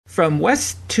From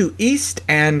west to east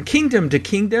and kingdom to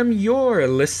kingdom, you're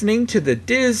listening to the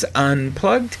Diz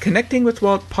Unplugged Connecting with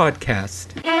Walt podcast.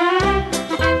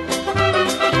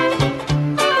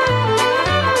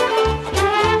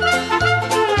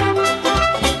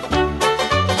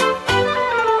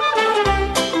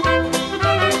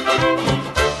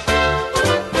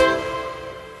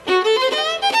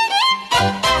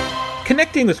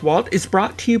 Connecting with Walt is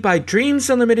brought to you by Dreams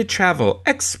Unlimited Travel,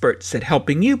 experts at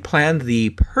helping you plan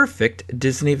the perfect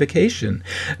Disney vacation.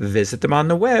 Visit them on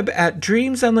the web at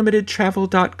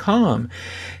dreamsunlimitedtravel.com.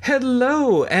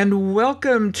 Hello and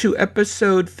welcome to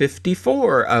episode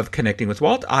 54 of Connecting with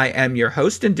Walt. I am your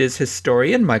host and Diz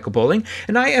historian, Michael Bowling,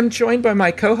 and I am joined by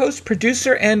my co-host,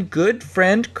 producer, and good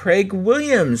friend, Craig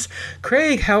Williams.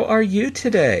 Craig, how are you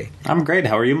today? I'm great.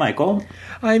 How are you, Michael?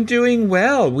 I'm doing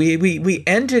well. We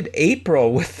ended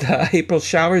April with April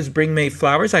showers bring May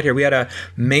flowers out here. We had a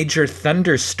major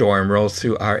thunderstorm roll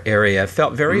through our area. It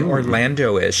felt very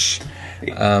Orlando-ish.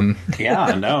 And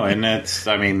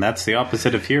that's the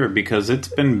opposite of here because it's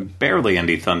been barely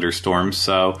any thunderstorms.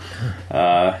 So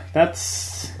I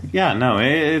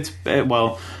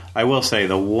will say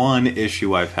the one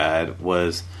issue I've had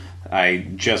was I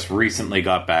just recently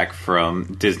got back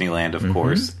from Disneyland, of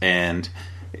course, and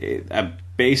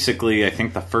basically, I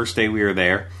think the first day we were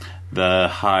there, the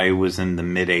high was in the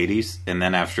mid-80s, and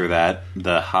then after that,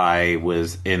 the high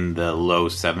was in the low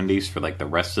 70s for like the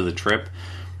rest of the trip.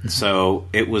 So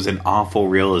it was an awful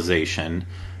realization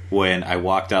when I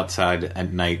walked outside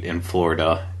at night in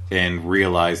Florida and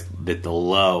realized that the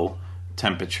low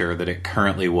temperature that it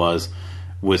currently was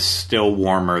still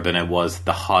warmer than it was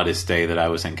the hottest day that I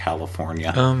was in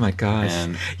California. Oh my gosh.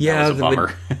 And that was a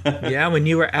bummer. When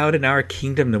you were out in our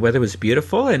kingdom, the weather was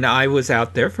beautiful, and I was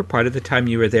out there for part of the time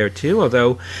you were there too,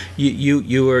 although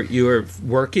you were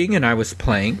working and I was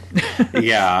playing.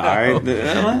 It's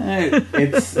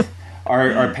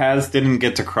our paths didn't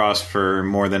get to cross for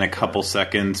more than a couple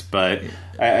seconds, but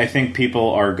I think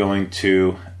people are going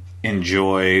to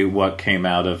enjoy what came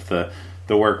out of the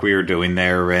work we were doing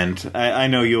there, and I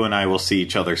know you and I will see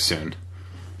each other soon.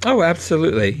 Oh,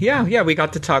 absolutely. Yeah, we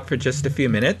got to talk for just a few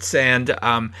minutes, and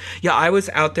I was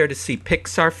out there to see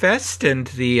Pixar Fest and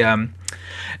the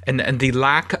and the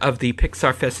lack of the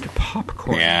Pixar Fest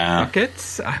popcorn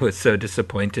buckets. I was so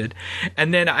disappointed.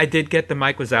 And then I did get the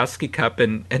Mike Wazowski cup,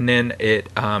 and then it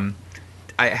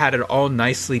I had it all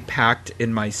nicely packed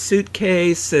in my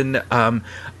suitcase, and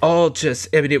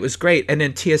it was great. And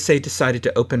then TSA decided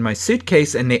to open my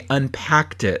suitcase, and they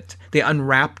unpacked it. They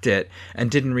unwrapped it and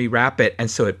didn't rewrap it,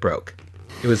 and so it broke.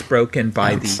 It was broken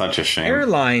by such a shame.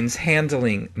 Airlines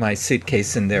handling my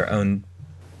suitcase in their own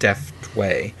deft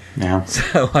way. Yeah.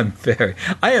 So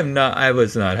I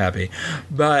was not happy.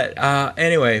 But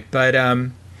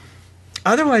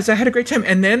otherwise, I had a great time.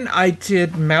 And then I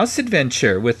did Mouse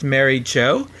Adventure with Mary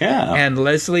Jo and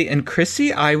Leslie and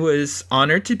Chrissy. I was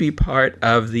honored to be part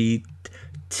of the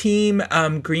team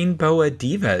Green Boa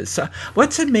Divas.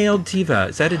 What's a male diva?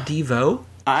 Is that a Devo?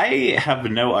 I have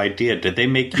no idea. Did they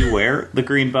make you wear the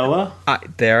green boa?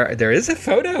 There is a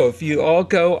photo. If you all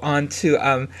go on to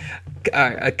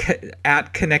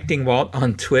at Connecting Walt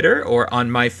on Twitter or on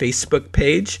my Facebook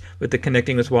page with the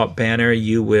Connecting with Walt banner,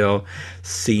 you will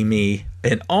see me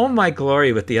in all my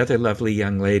glory with the other lovely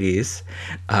young ladies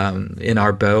in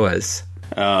our boas.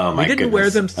 Oh my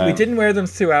goodness. We didn't wear them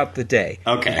throughout the day,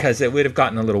 because it would have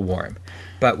gotten a little warm.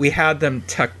 But we had them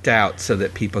tucked out so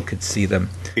that people could see them.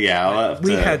 Yeah,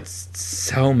 we had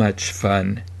so much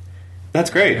fun. That's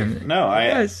great.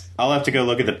 I'll have to go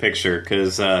look at the picture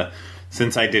because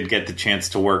since I did get the chance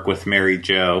to work with Mary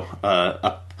Jo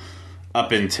up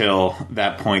until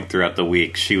that point throughout the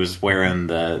week, she was wearing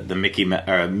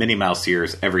the Minnie Mouse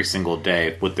ears every single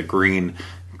day with the green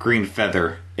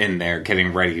feather in there,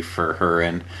 getting ready for her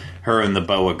and the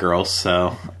boa girls.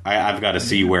 So I've got to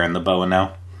see you wearing the boa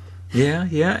now.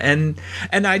 Yeah, and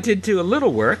I did do a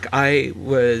little work. I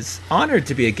was honored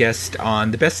to be a guest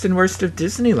on the Best and Worst of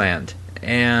Disneyland,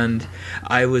 and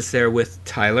I was there with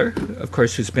Tyler, of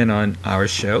course, who's been on our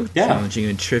show, Challenging You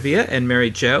in Trivia, and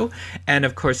Mary Jo, and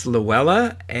of course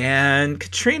Luella and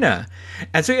Katrina.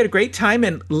 And so we had a great time,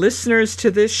 and listeners to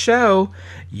this show,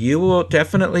 you will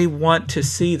definitely want to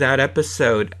see that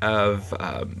episode of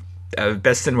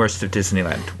Best and Worst of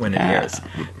Disneyland when it airs,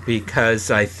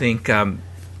 because I think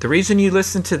the reason you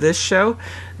listen to this show,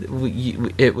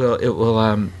 it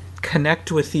will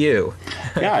connect with you.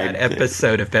 That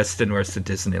episode of Best and Worst of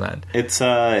Disneyland.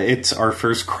 It's our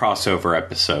first crossover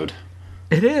episode.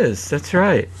 It is. That's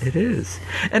right. It is.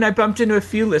 And I bumped into a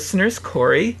few listeners.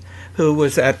 Corey, who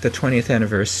was at the 20th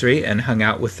anniversary and hung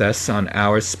out with us on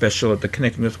our special at the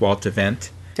Connecting with Walt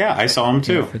event Yeah, I saw him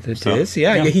too. For the Diz.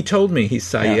 Yeah, he told me he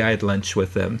saw you. I had lunch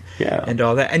with him. Yeah. And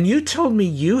all that. And you told me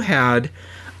you had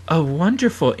a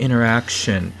wonderful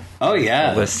interaction. Oh, yeah.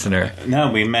 With a listener.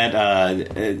 No, we met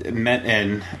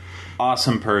an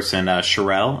awesome person,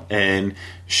 Sherelle, and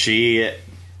she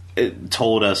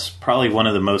told us probably one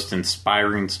of the most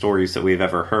inspiring stories that we've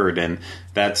ever heard, and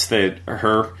that's that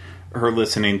her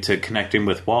listening to Connecting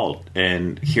with Walt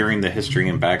and hearing the history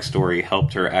and backstory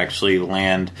helped her actually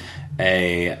land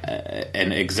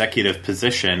an executive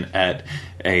position at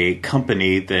a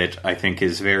company that I think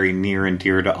is very near and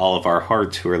dear to all of our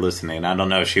hearts who are listening. I don't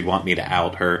know if she'd want me to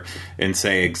out her and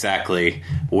say exactly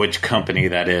which company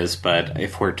that is, but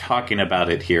if we're talking about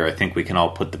it here, I think we can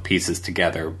all put the pieces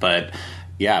together. But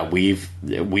yeah, we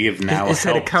have now. Is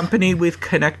that a company we've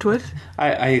connect with?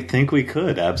 I think we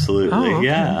could, absolutely. Oh, okay.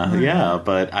 Yeah.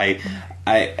 But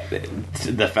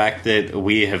the fact that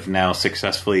we have now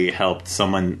successfully helped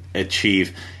someone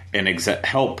achieve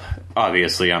help.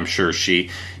 Obviously, I'm sure she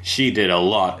did a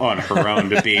lot on her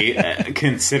own to be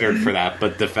considered for that.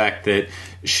 But the fact that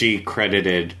she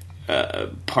credited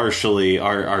partially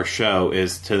our show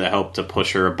is to the help to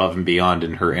push her above and beyond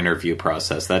in her interview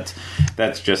process.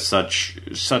 That's just such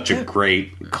a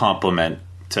great compliment.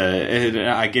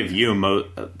 I give you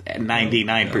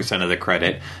 99% of the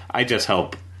credit. I just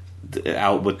help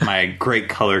out with my great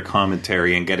color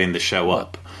commentary and getting the show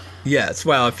up. Yes,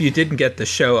 well, if you didn't get the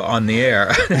show on the air,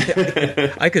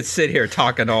 I could sit here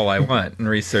talking all I want and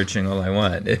researching all I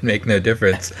want. It'd make no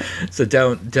difference. So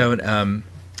don't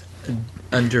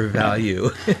undervalue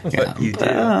what you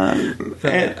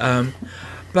do.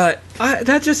 But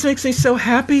that just makes me so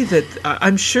happy that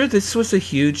I'm sure this was a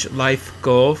huge life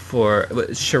goal for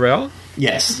Sherelle.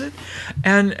 Yes.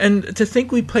 And to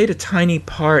think we played a tiny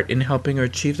part in helping her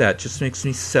achieve that just makes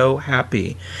me so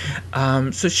happy.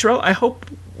 So Sherelle,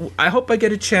 I hope I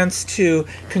get a chance to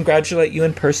congratulate you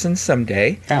in person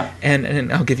someday. Yeah.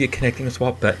 And I'll give you a Connecting with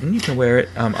Walt button. You can wear it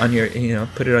on your,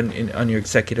 put it on your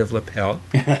executive lapel.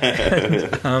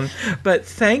 But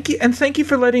thank you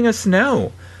for letting us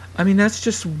know. I mean, that's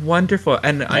just wonderful,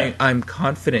 and yeah. I'm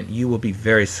confident you will be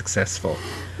very successful.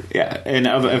 Yeah, and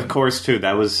of course, too,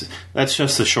 that's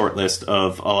just a short list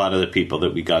of a lot of the people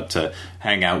that we got to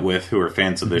hang out with who are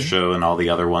fans of the show and all the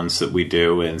other ones that we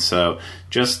do. And so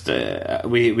just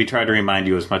we try to remind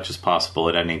you as much as possible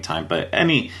at any time. But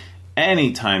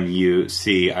anytime you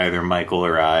see either Michael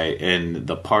or I in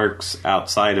the parks,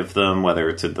 outside of them, whether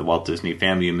it's at the Walt Disney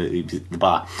Family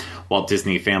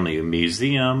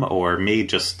Museum or me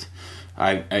just...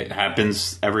 it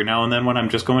happens every now and then when I'm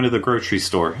just going to the grocery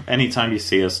store. Anytime you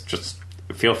see us, just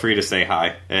feel free to say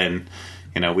hi. And,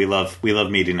 we love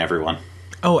meeting everyone.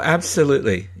 Oh,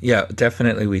 absolutely. Yeah,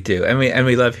 definitely we do. And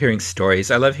we love hearing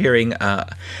stories. I love hearing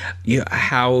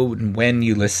how and when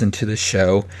you listen to the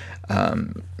show,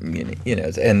 and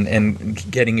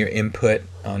getting your input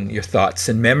on your thoughts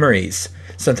and memories.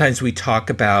 Sometimes we talk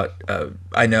about,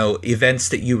 events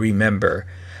that you remember,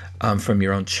 from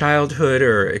your own childhood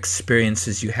or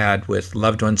experiences you had with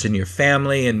loved ones in your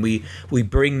family, and we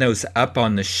bring those up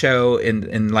on the show,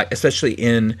 and like especially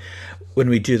when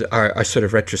we do our sort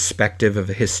of retrospective of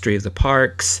the history of the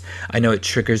parks. I know it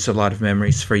triggers a lot of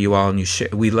memories for you all, and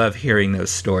we love hearing those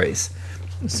stories.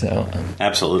 So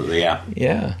absolutely, yeah.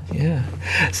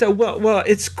 So well,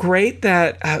 it's great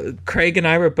that Craig and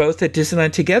I were both at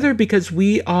Disneyland together, because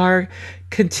we are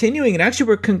continuing, and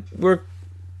actually we're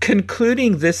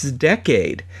concluding this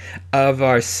decade of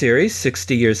our series,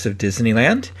 60 Years of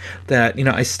Disneyland, that,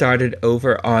 I started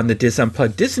over on the Diz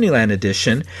Unplugged Disneyland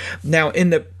edition. Now, in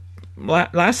the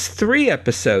last 3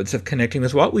 episodes of Connecting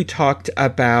with Walt, we talked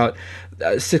about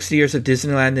 60 Years of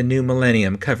Disneyland, the New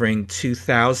Millennium, covering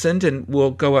 2000, and we'll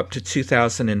go up to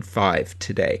 2005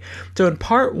 today. So in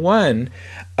part 1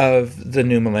 of the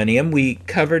New Millennium, we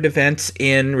covered events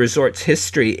in resort's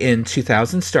history in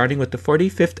 2000, starting with the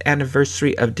 45th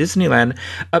anniversary of Disneyland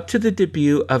up to the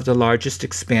debut of the largest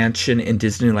expansion in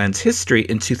Disneyland's history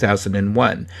in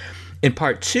 2001. In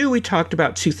part 2, we talked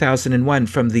about 2001,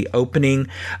 from the opening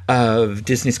of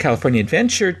Disney's California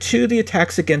Adventure to the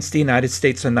attacks against the United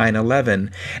States on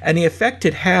 9/11 and the effect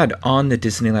it had on the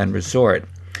Disneyland Resort.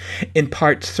 In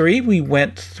part 3, we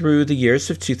went through the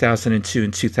years of 2002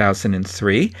 and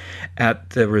 2003 at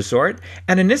the resort.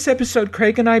 And in this episode,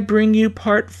 Craig and I bring you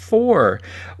part 4,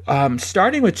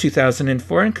 starting with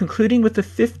 2004 and concluding with the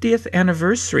 50th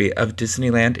anniversary of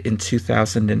Disneyland in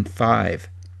 2005.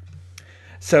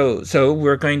 So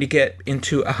we're going to get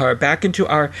back into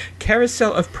our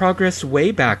Carousel of Progress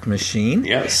Wayback Machine.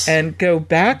 Yes. And go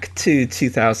back to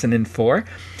 2004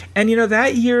 And,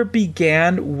 that year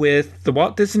began with the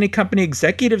Walt Disney Company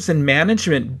executives and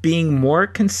management being more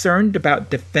concerned about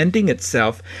defending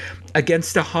itself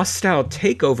against a hostile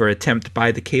takeover attempt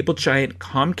by the cable giant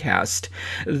Comcast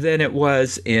than it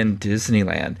was in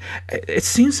Disneyland. It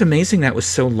seems amazing that was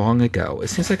so long ago. It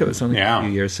seems like it was only a few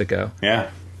years ago. Yeah.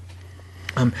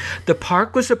 The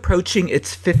park was approaching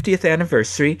its 50th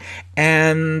anniversary,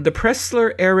 and the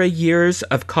Pressler-era years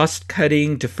of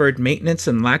cost-cutting, deferred maintenance,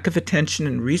 and lack of attention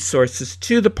and resources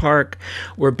to the park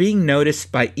were being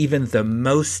noticed by even the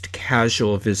most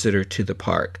casual visitor to the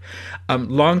park.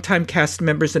 Longtime cast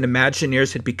members and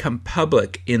Imagineers had become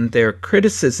public in their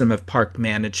criticism of park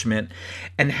management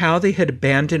and how they had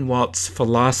abandoned Walt's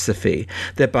philosophy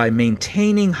that by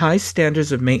maintaining high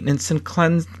standards of maintenance and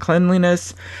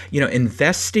cleanliness,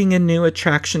 investing in new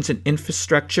attractions and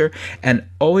infrastructure, and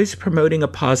always promoting a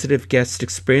positive guest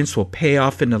experience will pay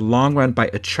off in the long run by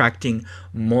attracting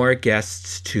more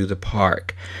guests to the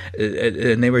park.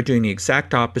 And they were doing the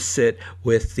exact opposite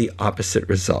with the opposite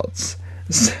results.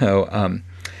 So,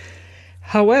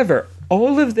 however,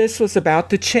 all of this was about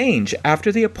to change after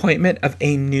the appointment of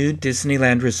a new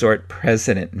Disneyland Resort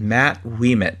president, Matt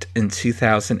Ouimet, in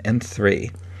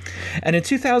 2003. And in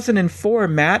 2004,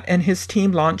 Matt and his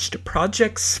team launched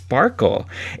Project Sparkle,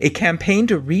 a campaign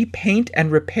to repaint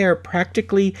and repair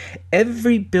practically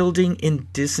every building in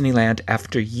Disneyland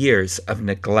after years of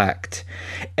neglect.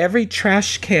 Every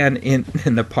trash can in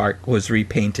the park was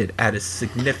repainted at a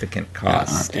significant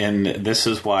cost. And this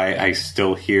is why I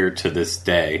still hear to this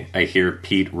day, I hear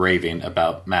Pete raving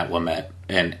about Matt Ouimet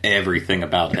and everything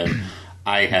about him.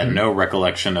 I had no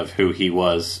recollection of who he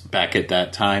was back at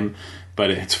that time. But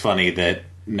it's funny that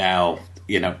now,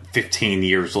 15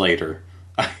 years later,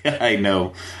 I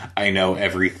know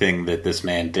everything that this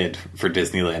man did for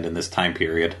Disneyland in this time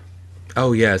period.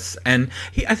 Oh, yes. And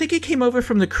I think he came over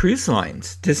from the cruise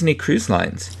lines, Disney Cruise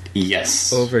Lines.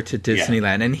 Yes. Over to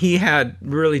Disneyland. Yeah. And he had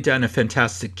really done a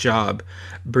fantastic job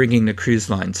bringing the cruise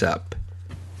lines up.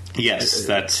 Yes,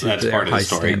 that's part of the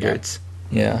story. Standards.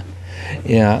 Yeah.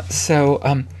 Yeah. So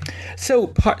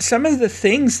some of the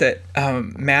things that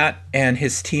Matt and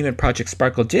his team at Project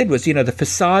Sparkle did was, the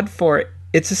facade for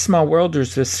It's a Small World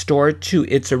was restored to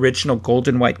its original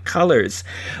golden white colors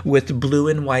with blue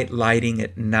and white lighting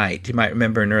at night. You might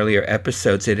remember in earlier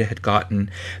episodes it had gotten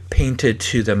painted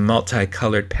to the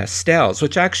multicolored pastels,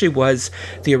 which actually was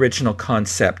the original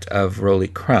concept of Rolly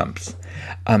Crumps.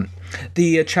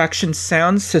 The attraction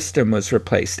sound system was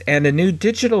replaced, and a new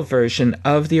digital version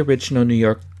of the original New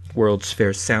York World's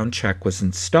Fair soundtrack was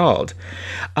installed.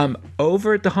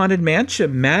 Over at the Haunted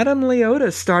Mansion, Madame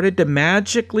Leota started to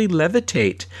magically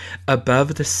levitate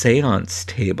above the seance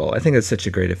table. I think that's such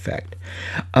a great effect.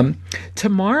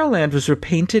 Tomorrowland was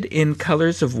repainted in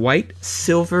colors of white,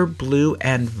 silver, blue,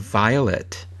 and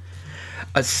violet.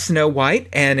 Snow White,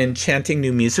 an enchanting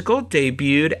new musical,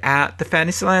 debuted at the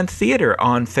Fantasyland Theater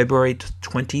on February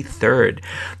 23rd.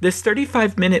 This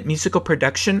 35-minute musical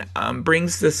production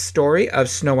brings the story of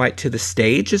Snow White to the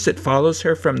stage as it follows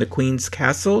her from the Queen's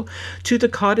Castle to the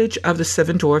cottage of the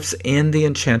Seven Dwarfs in the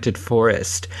Enchanted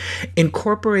Forest.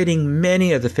 Incorporating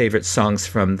many of the favorite songs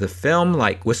from the film,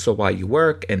 like Whistle While You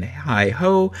Work and Hi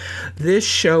Ho, this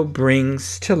show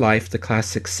brings to life the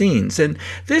classic scenes. And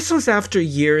this was after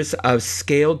years of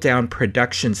scaled-down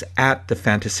productions at the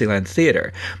Fantasyland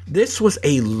Theater. This was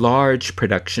a large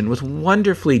production with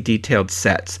wonderfully detailed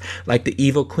sets, like the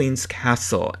Evil Queen's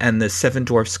Castle and the Seven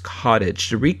Dwarfs Cottage,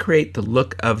 to recreate the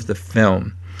look of the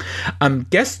film.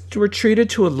 Guests were treated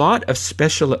to a lot of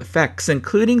special effects,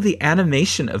 including the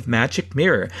animation of Magic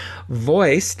Mirror,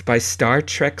 voiced by Star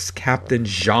Trek's Captain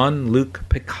Jean-Luc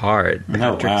Picard,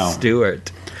 Patrick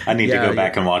Stewart. I need to go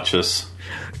back and watch this.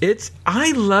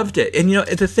 I loved it, and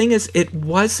the thing is, it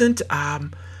wasn't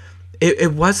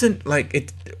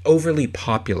like overly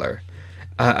popular.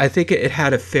 I think it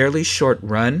had a fairly short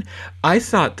run. I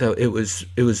thought though it was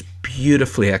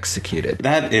beautifully executed.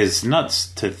 That is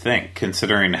nuts to think,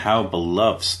 considering how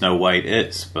beloved Snow White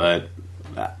is. But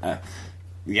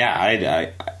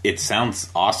it sounds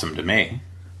awesome to me.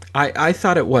 I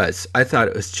thought it was. I thought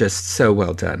it was just so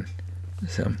well done.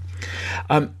 So.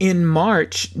 In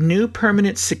March, new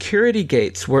permanent security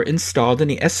gates were installed in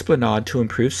the Esplanade to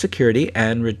improve security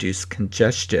and reduce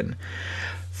congestion.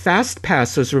 Fast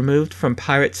Pass was removed from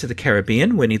Pirates of the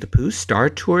Caribbean, Winnie the Pooh, Star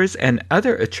Tours, and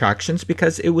other attractions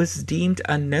because it was deemed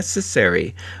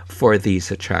unnecessary for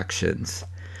these attractions.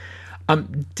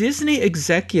 Disney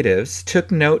executives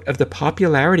took note of the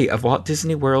popularity of Walt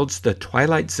Disney World's The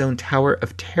Twilight Zone Tower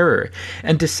of Terror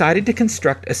and decided to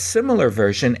construct a similar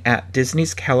version at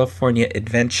Disney's California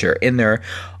Adventure in their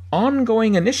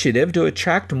ongoing initiative to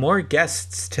attract more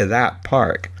guests to that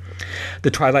park.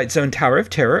 The Twilight Zone Tower of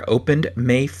Terror opened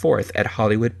May 4th at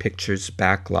Hollywood Pictures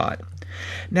backlot.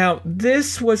 Now,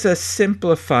 this was a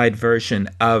simplified version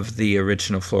of the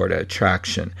original Florida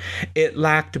attraction. It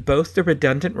lacked both the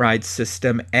redundant ride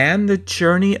system and the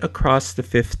journey across the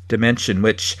fifth dimension,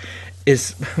 which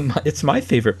is it's my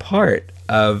favorite part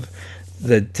of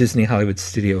the Disney Hollywood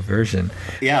Studio version.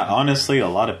 Yeah, honestly, a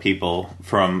lot of people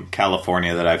from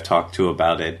California that I've talked to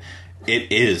about it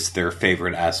is their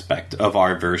favorite aspect of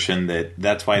our version.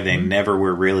 That's why they never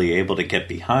were really able to get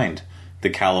behind the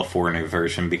California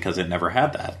version, because it never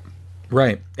had that.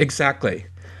 Right, exactly.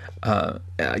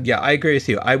 Yeah, I agree with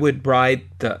you. I would ride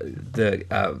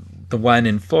the one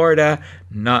in Florida,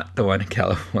 not the one in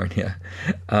California.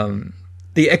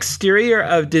 The exterior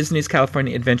of Disney's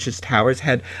California Adventures Towers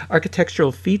had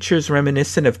architectural features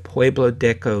reminiscent of Pueblo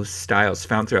Deco styles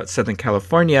found throughout Southern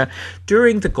California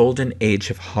during the golden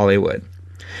age of Hollywood.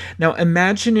 Now,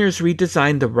 Imagineers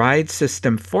redesigned the ride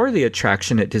system for the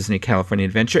attraction at Disney California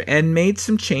Adventure and made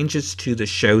some changes to the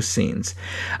show scenes.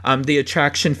 The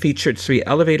attraction featured 3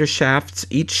 elevator shafts.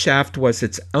 Each shaft was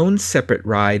its own separate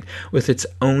ride with its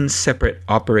own separate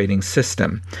operating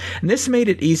system. And this made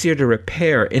it easier to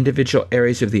repair individual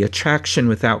areas of the attraction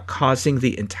without causing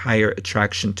the entire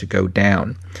attraction to go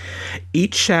down.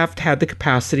 Each shaft had the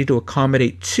capacity to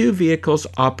accommodate 2 vehicles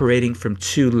operating from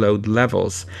 2 load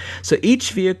levels. So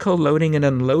each vehicle loading and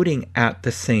unloading at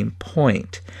the same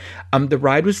point. The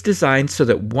ride was designed so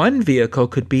that one vehicle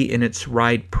could be in its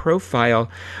ride profile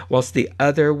whilst the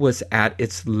other was at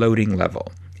its loading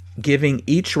level, giving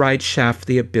each ride shaft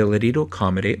the ability to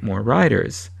accommodate more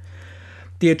riders.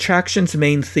 The attraction's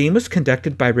main theme was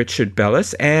conducted by Richard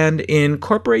Bellis and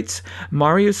incorporates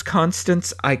Marius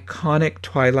Constant's iconic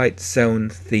Twilight Zone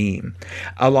theme,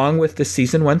 along with the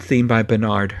Season 1 theme by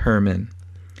Bernard Herrmann.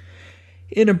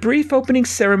 In a brief opening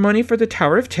ceremony for the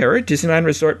Tower of Terror, Disneyland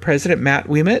Resort President Matt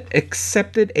Ouimet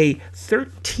accepted a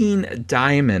 13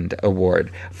 Diamond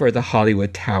Award for the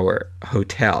Hollywood Tower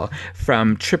Hotel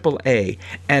from AAA,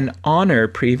 an honor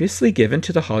previously given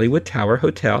to the Hollywood Tower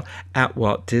Hotel at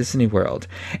Walt Disney World.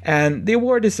 And the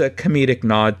award is a comedic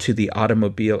nod to the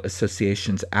Automobile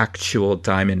Association's actual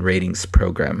Diamond Ratings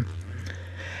program.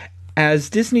 As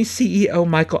Disney CEO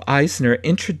Michael Eisner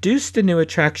introduced the new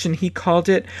attraction, he called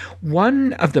it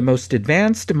one of the most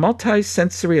advanced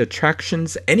multi-sensory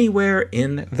attractions anywhere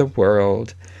in the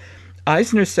world.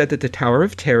 Eisner said that the Tower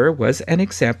of Terror was an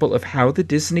example of how the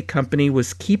Disney company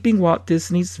was keeping Walt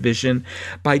Disney's vision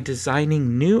by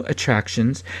designing new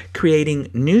attractions,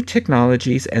 creating new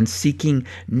technologies, and seeking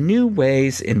new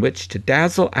ways in which to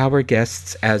dazzle our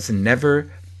guests as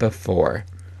never before.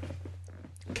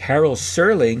 Carol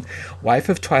Serling, wife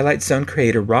of Twilight Zone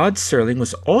creator Rod Serling,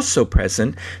 was also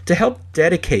present to help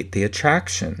dedicate the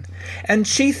attraction. And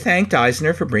she thanked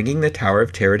Eisner for bringing the Tower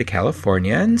of Terror to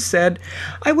California and said,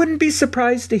 "I wouldn't be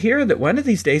surprised to hear that one of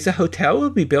these days a hotel will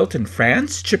be built in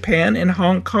France, Japan, and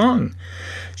Hong Kong."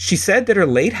 She said that her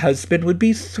late husband would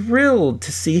be thrilled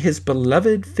to see his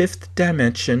beloved fifth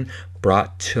dimension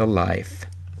brought to life.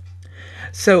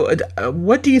 So,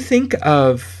 what do you think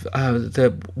of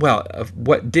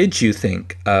what did you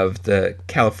think of the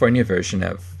California version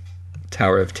of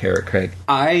Tower of Terror, Craig?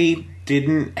 I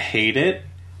didn't hate it,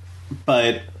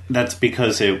 but that's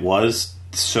because it was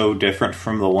so different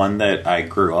from the one that I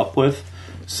grew up with.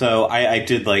 So I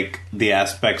did like the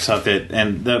aspects of it,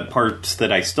 and the parts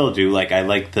that I still do. Like, I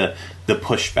like the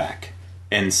pushback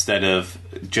instead of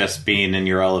just being in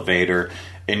your elevator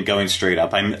and going straight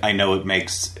up. I know it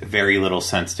makes very little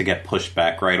sense to get pushed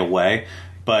back right away,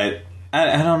 but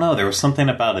I don't know. There was something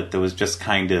about it that was just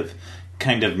kind of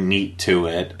neat to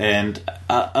it. And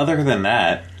other than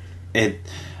that, at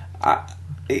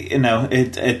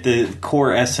the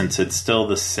core essence, it's still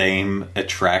the same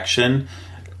attraction.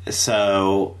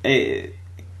 So it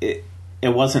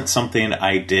wasn't something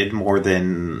I did more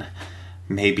than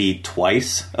maybe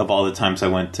twice of all the times I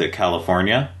went to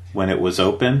California when it was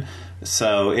open.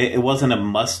 So it wasn't a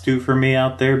must-do for me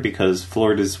out there because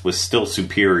Florida's was still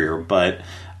superior, but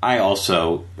I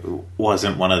also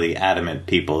wasn't one of the adamant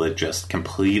people that just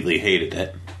completely hated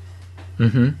it.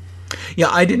 Mm-hmm. Yeah,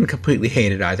 I didn't completely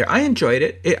hate it either. I enjoyed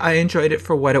it. I enjoyed it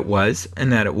for what it was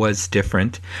and that it was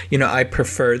different. I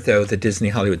prefer, though, the Disney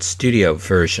Hollywood Studio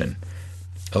version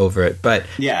over it. But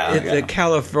the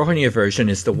California version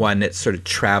is the one that sort of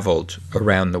traveled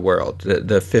around the world.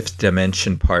 The fifth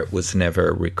dimension part was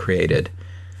never recreated.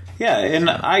 Yeah,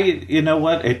 and you know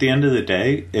what? At the end of the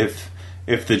day, if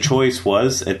the choice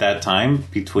was at that time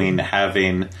between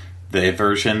having the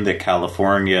version that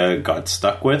California got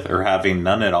stuck with or having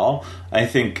none at all, I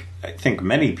think I think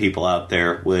many people out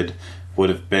there would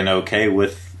have been okay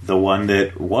with the one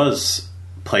that was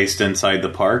placed inside the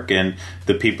park, and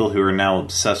the people who are now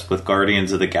obsessed with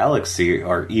Guardians of the Galaxy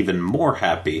are even more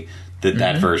happy that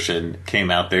that version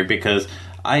came out there, because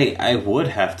I would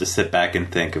have to sit back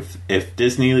and think, if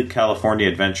Disney California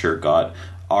Adventure got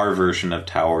our version of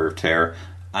Tower of Terror,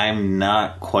 I'm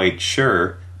not quite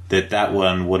sure that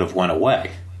one would have went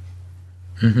away.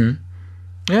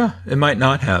 Yeah, it might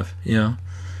not have,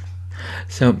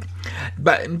 So,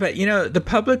 but the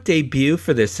public debut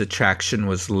for this attraction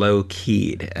was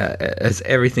low-keyed, as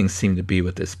everything seemed to be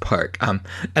with this park. And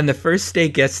the first-day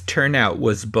guest turnout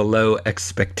was below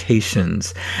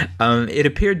expectations. It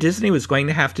appeared Disney was going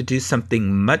to have to do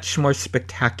something much more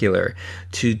spectacular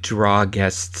to draw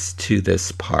guests to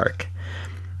this park.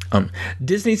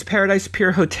 Disney's Paradise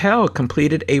Pier Hotel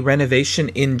completed a renovation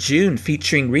in June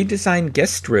featuring redesigned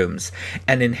guest rooms,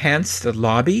 an enhanced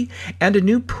lobby, and a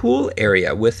new pool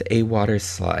area with a water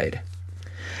slide.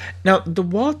 Now, the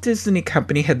Walt Disney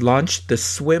Company had launched the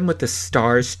Swim with the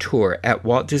Stars tour at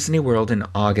Walt Disney World in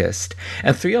August,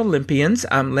 and 3 Olympians,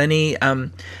 Lenny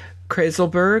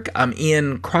Kreiselberg,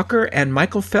 Ian Crocker, and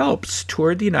Michael Phelps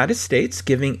toured the United States,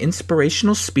 giving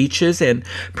inspirational speeches and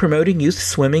promoting youth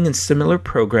swimming and similar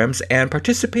programs, and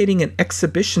participating in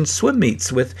exhibition swim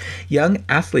meets with young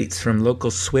athletes from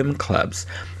local swim clubs.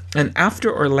 And after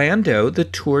Orlando, the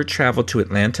tour traveled to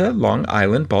Atlanta, Long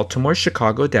Island, Baltimore,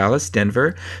 Chicago, Dallas,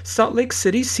 Denver, Salt Lake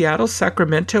City, Seattle,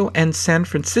 Sacramento, and San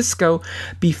Francisco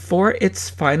before its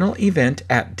final event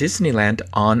at Disneyland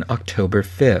on October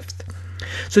 5th.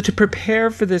 So to prepare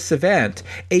for this event,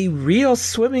 a real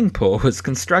swimming pool was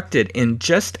constructed in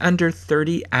just under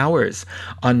 30 hours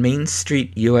on Main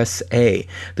Street, USA.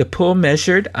 The pool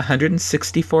measured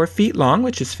 164 feet long,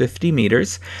 which is 50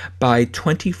 meters, by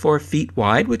 24 feet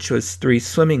wide, which was 3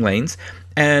 swimming lanes,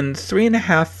 and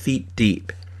 3.5 feet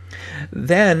deep.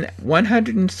 Then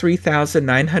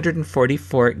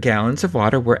 103,944 gallons of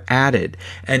water were added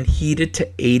and heated to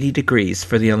 80 degrees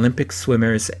for the Olympic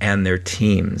swimmers and their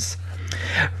teams.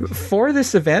 For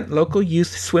this event, local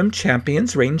youth swim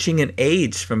champions ranging in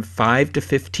age from 5 to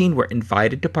 15 were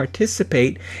invited to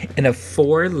participate in a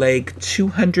 4-leg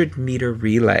 200-meter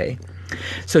relay.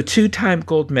 So 2-time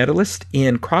gold medalist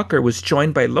Ian Crocker was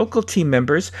joined by local team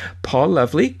members Paul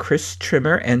Lovely, Chris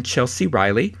Trimmer, and Chelsea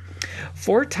Riley.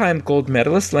 4-time gold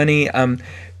medalist Lenny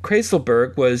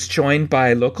Kreiselberg was joined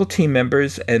by local team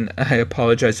members, and I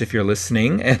apologize if you're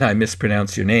listening and I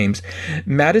mispronounce your names,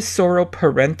 Matisoro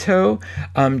Parento,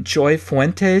 Joy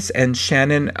Fuentes, and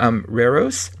Shannon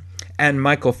Reros. And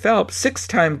Michael Phelps,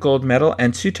 6-time gold medal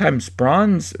and 2 times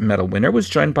bronze medal winner, was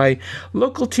joined by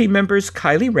local team members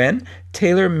Kylie Wren,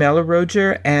 Taylor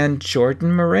Melleroger, and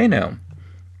Jordan Moreno.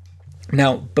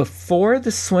 Now, before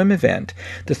the swim event,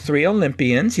 the 3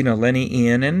 Olympians, Lenny,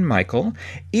 Ian, and Michael,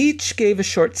 each gave a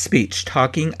short speech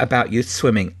talking about youth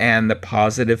swimming and the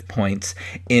positive points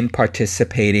in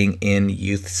participating in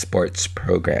youth sports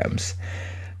programs.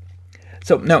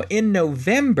 So now in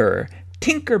November,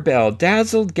 Tinkerbell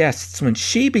dazzled guests when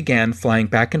she began flying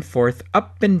back and forth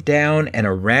up and down and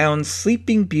around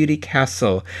Sleeping Beauty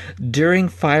Castle during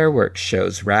fireworks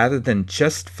shows rather than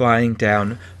just flying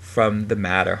down from the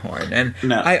Matterhorn. And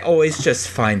I always just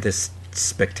find this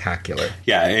spectacular.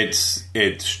 Yeah,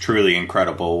 it's truly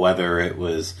incredible, whether it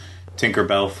was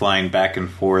Tinkerbell flying back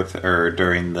and forth or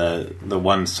during the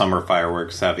one summer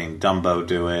fireworks having Dumbo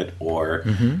do it, or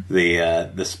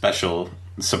the special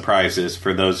surprises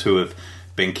for those who have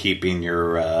been keeping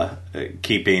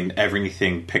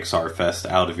everything Pixar Fest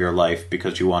out of your life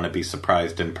because you want to be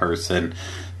surprised in person.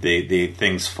 The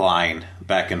things flying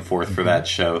back and forth for that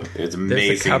show is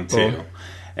amazing too.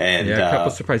 And a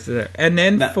couple surprises there. And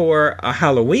then for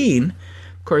Halloween,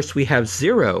 of course, we have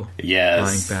Zero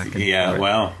flying back and forth.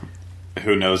 Well,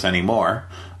 who knows anymore?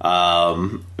 But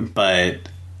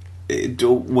when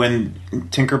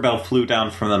Tinkerbell flew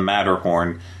down from the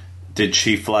Matterhorn, did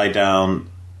she fly down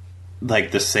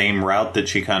like the same route that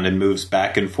she kind of moves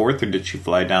back and forth, or did she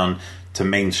fly down to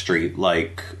Main Street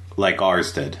like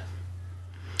ours did?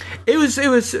 It was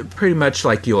pretty much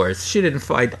like yours.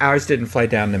 Ours didn't fly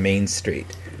down to Main Street.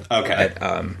 Okay.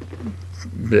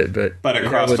 But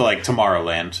across to like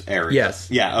Tomorrowland area.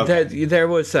 Yes. Yeah. Okay. There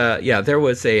was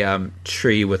a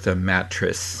tree with a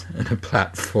mattress and a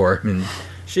platform, and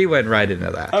she went right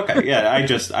into that. Okay. Yeah.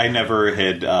 I never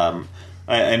had.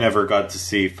 I never got to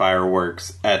see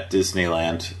fireworks at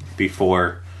Disneyland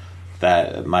before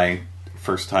that. My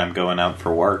first time going out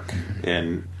for work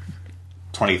in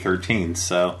 2013,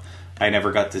 so I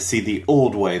never got to see the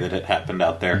old way that it happened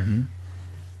out there.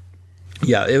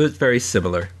 Yeah, it was very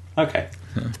similar. Okay.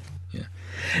 Yeah.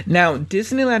 Now,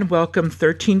 Disneyland welcomed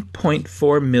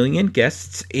 13.4 million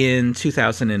guests in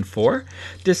 2004,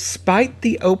 despite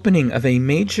the opening of a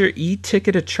major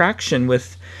e-ticket attraction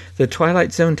with the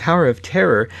Twilight Zone Tower of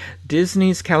Terror.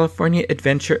 Disney's California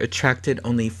Adventure attracted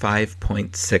only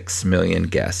 5.6 million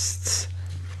guests.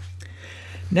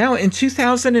 Now, in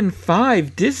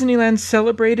 2005, Disneyland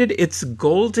celebrated its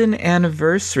golden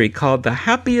anniversary called the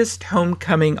Happiest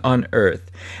Homecoming on Earth,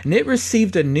 and it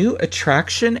received a new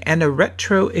attraction and a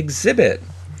retro exhibit.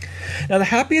 Now, the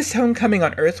Happiest Homecoming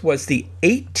on Earth was the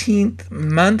 18th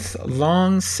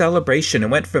month-long celebration. It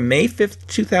went from May 5th,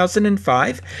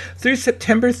 2005 through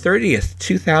September 30th,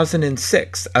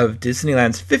 2006 of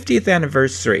Disneyland's 50th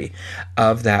anniversary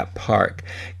of that park,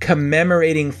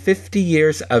 commemorating 50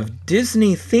 years of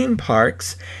Disney theme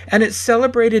parks, and it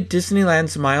celebrated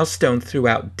Disneyland's milestone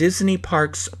throughout Disney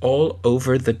parks all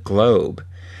over the globe.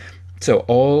 So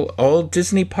all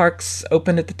Disney parks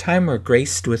open at the time were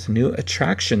graced with new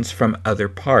attractions from other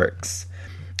parks.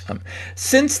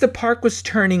 Since the park was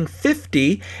turning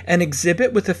 50, an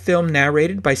exhibit with a film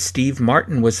narrated by Steve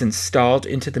Martin was installed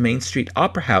into the Main Street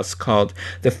Opera House called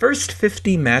The First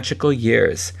 50 Magical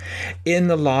Years. In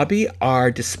the lobby are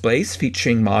displays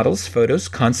featuring models, photos,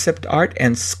 concept art,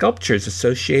 and sculptures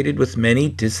associated with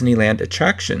many Disneyland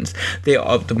attractions.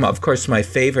 Of course, my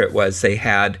favorite was they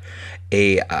had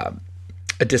a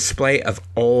display of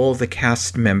all the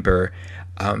cast member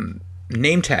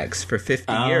name tags for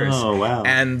 50 years. Oh, wow.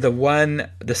 And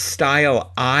the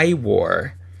style I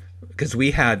wore, because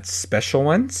we had special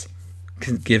ones,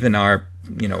 given our,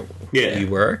 who we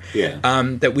were,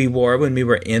 that we wore when we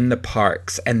were in the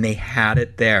parks, and they had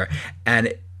it there.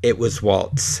 And it was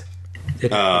Walt's.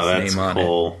 It had his name on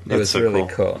cool. It was so really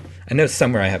cool. I know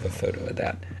somewhere I have a photo of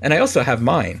that. And I also have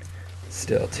mine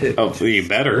still, too. Oh, you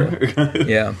better. Cool.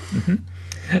 Yeah. Mm-hmm.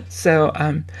 So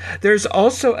there's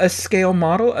also a scale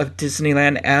model of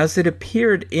Disneyland as it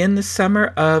appeared in the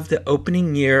summer of the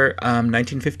opening year,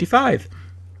 1955.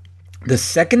 The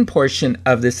second portion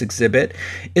of this exhibit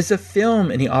is a film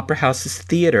in the Opera House's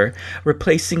theater,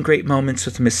 replacing Great Moments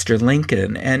with Mr.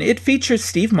 Lincoln, and it features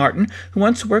Steve Martin, who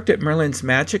once worked at Merlin's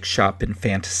Magic Shop in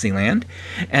Fantasyland,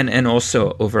 and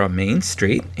also over on Main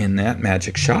Street in that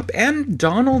magic shop, and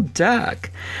Donald Duck.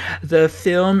 The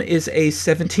film is a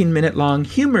 17-minute-long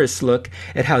humorous look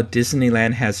at how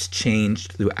Disneyland has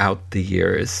changed throughout the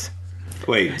years.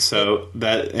 Wait, so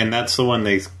that's the one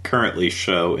they currently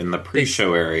show in the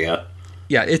pre-show area.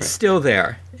 Yeah, it's still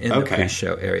there in the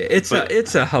pre-show area.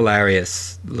 It's a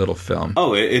hilarious little film.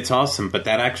 Oh, it's awesome! But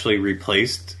that actually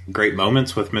replaced Great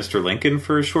Moments with Mr. Lincoln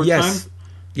for a short time.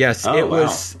 Yes, oh,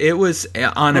 it was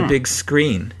on a big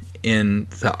screen in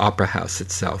the Opera House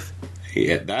itself.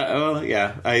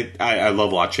 Yeah, I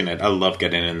love watching it. I love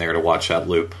getting in there to watch that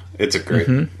loop. It's a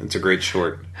great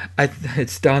short.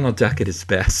 It's Donald Duck at his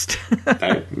best.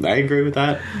 I agree with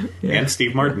that, and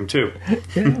Steve Martin too.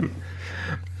 Yeah.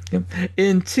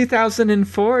 In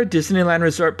 2004, Disneyland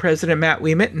Resort President Matt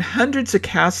Ouimet and hundreds of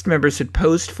cast members had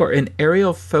posed for an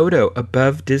aerial photo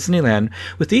above Disneyland,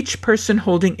 with each person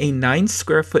holding a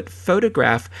 9-square-foot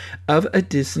photograph of a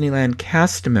Disneyland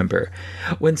cast member.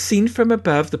 When seen from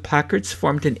above, the placards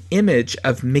formed an image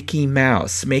of Mickey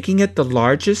Mouse, making it the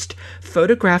largest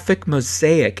photographic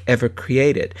mosaic ever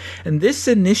created. And this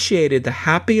initiated the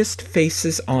Happiest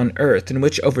Faces on Earth, in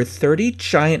which over 30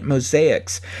 giant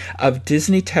mosaics of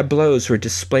Disney tableaus were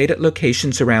displayed at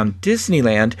locations around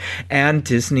Disneyland and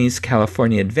Disney's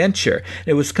California Adventure.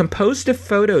 It was composed of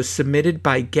photos submitted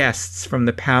by guests from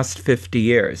the past 50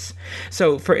 years.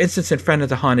 So, for instance, in front of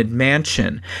the Haunted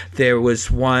Mansion, there was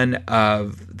one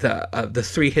of the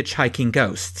 3 hitchhiking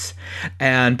ghosts,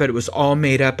 but it was all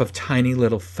made up of tiny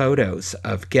little photos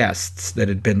of guests that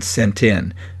had been sent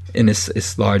in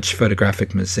this large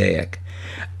photographic mosaic.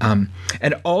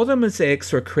 And all the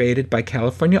mosaics were created by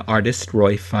California artist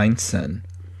Roy Feinson.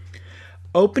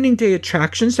 Opening day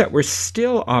attractions that were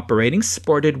still operating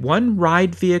sported one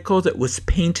ride vehicle that was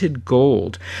painted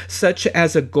gold, such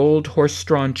as a gold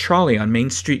horse-drawn trolley on Main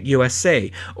Street,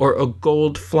 USA, or a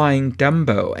gold flying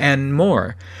Dumbo, and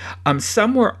more.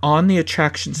 Some were on the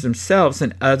attractions themselves,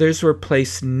 and others were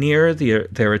placed near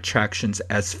their attractions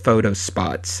as photo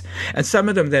spots. And some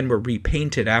of them then were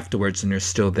repainted afterwards, and are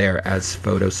still there as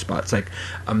photo spots, like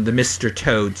the Mr.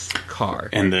 Toad's car.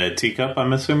 And the teacup,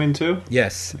 I'm assuming, too?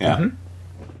 Yes. Yeah. Mm-hmm.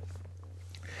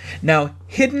 Now,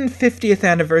 hidden 50th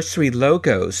anniversary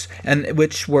logos, and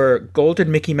which were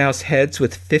golden Mickey Mouse heads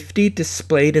with 50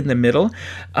 displayed in the middle,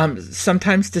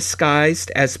 sometimes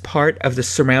disguised as part of the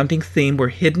surrounding theme, were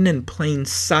hidden in plain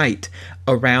sight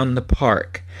around the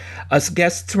park. Us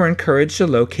guests were encouraged to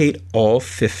locate all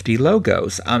 50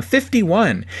 logos.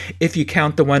 51 if you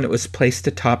count the one that was placed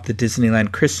atop the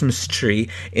Disneyland Christmas tree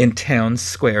in Town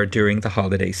Square during the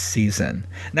holiday season.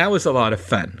 And that was a lot of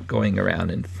fun, going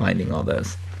around and finding all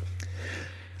those.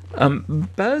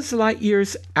 Buzz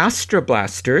Lightyear's Astro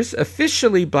Blasters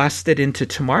officially blasted into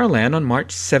Tomorrowland on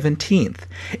March 17th.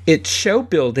 Its show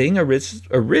building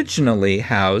originally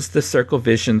housed the Circle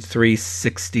Vision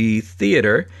 360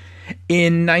 Theater.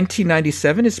 In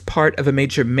 1997, as part of a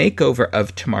major makeover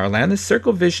of Tomorrowland, the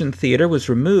Circle Vision Theater was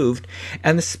removed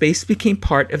and the space became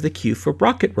part of the queue for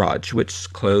Rocket Lodge,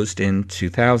 which closed in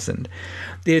 2000.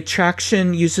 The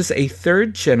attraction uses a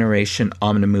third-generation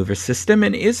Omnimover system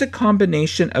and is a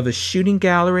combination of a shooting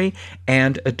gallery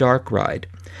and a dark ride.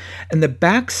 And the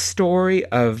backstory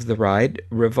of the ride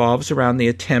revolves around the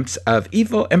attempts of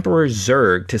evil Emperor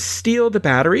Zurg to steal the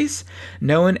batteries,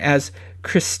 known as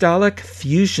crystallic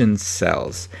fusion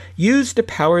cells, used to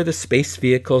power the space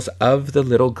vehicles of the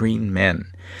Little Green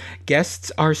Men.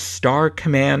 Guests are Star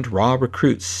Command raw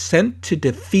recruits sent to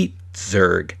defeat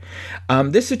Zurg.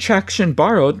 This attraction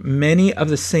borrowed many of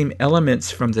the same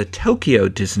elements from the Tokyo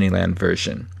Disneyland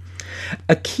version.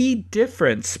 A key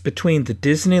difference between the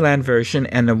Disneyland version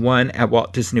and the one at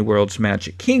Walt Disney World's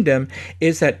Magic Kingdom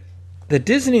is that the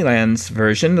Disneyland's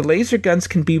version, the laser guns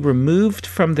can be removed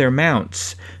from their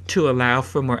mounts to allow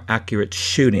for more accurate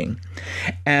shooting.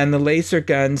 And the laser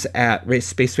guns at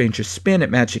Space Ranger Spin at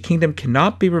Magic Kingdom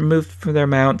cannot be removed from their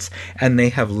mounts, and they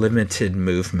have limited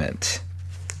movement.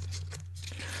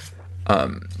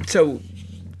 So,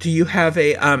 do you have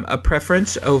a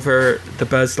preference over the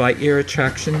Buzz Lightyear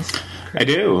attractions? I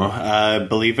do.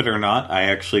 Believe it or not, I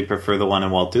actually prefer the one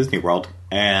in Walt Disney World.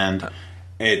 And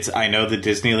I know the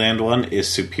Disneyland one is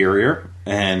superior,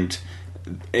 and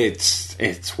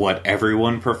it's what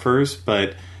everyone prefers,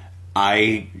 but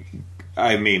I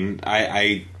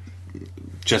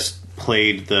just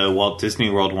played the Walt Disney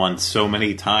World one so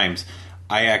many times,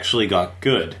 I actually got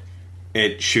good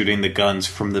at shooting the guns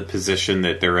from the position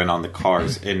that they're in on the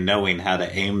cars and knowing how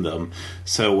to aim them.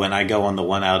 So when I go on the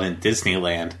one out in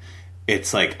Disneyland,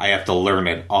 it's like I have to learn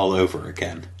it all over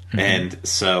again. Mm-hmm. And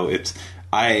so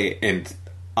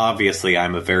obviously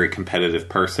I'm a very competitive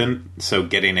person, so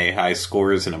getting a high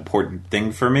score is an important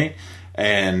thing for me,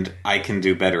 and I can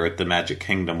do better at the Magic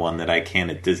Kingdom one than I can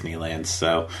at Disneyland.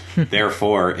 So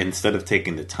therefore, instead of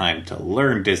taking the time to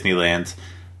learn Disneyland's,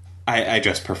 I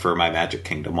just prefer my Magic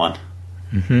Kingdom one.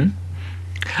 Mm-hmm.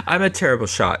 I'm a terrible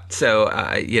shot, so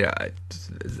I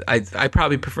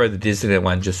probably prefer the Disneyland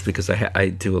one just because I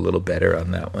do a little better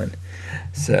on that one.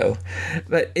 So,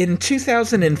 but in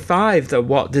 2005, the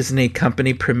Walt Disney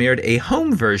Company premiered a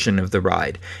home version of the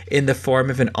ride in the form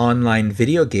of an online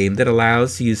video game that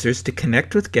allows users to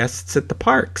connect with guests at the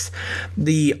parks.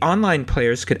 The online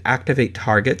players could activate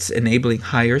targets, enabling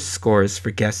higher scores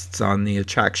for guests on the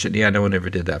attraction. Yeah, no one ever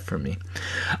did that for me.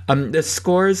 The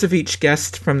scores of each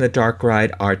guest from the dark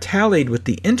ride are tallied with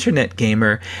the Internet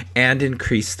Gamer and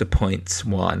increase the points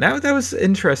won. Now, that was an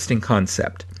interesting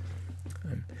concept.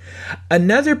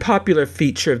 Another popular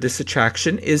feature of this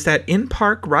attraction is that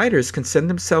in-park riders can send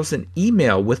themselves an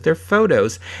email with their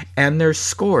photos and their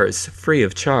scores free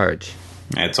of charge.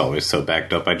 It's always so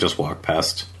backed up, I just walk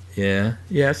past. Yeah.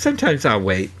 Sometimes I'll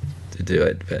wait to do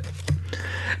it, but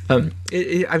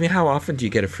how often do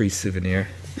you get a free souvenir?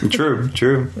 True.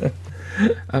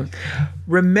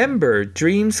 Remember,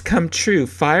 Dreams Come True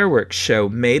fireworks show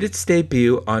made its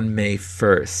debut on May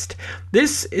 1st.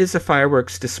 This is a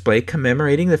fireworks display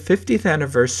commemorating the 50th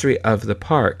anniversary of the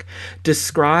park,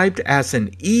 described as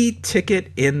an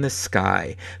e-ticket in the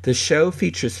sky. The show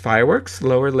features fireworks,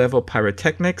 lower-level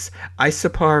pyrotechnics,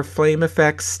 isopar flame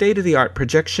effects, state-of-the-art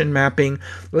projection mapping,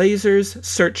 lasers,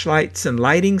 searchlights, and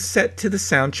lighting set to the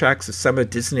soundtracks of some of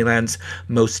Disneyland's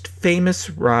most famous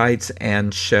rides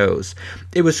and shows.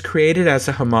 It was created as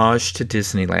a homage to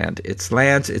Disneyland, its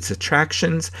lands, its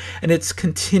attractions, and its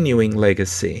continuing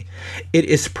legacy. It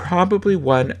is probably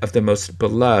one of the most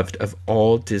beloved of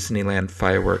all Disneyland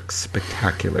fireworks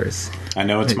spectaculars. I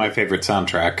know it's my favorite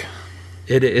soundtrack.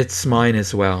 It's mine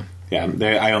as well. Yeah,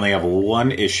 I only have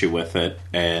one issue with it,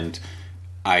 and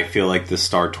I feel like the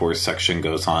Star Tours section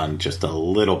goes on just a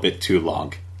little bit too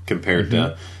long compared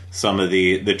to some of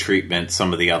the treatment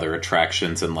some of the other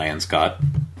attractions and lands got.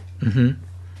 Mm-hmm.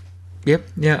 Yep.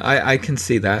 Yeah, I can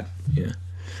see that. Yeah.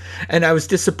 And I was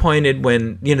disappointed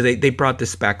when, they brought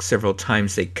this back several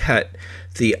times. They cut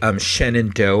the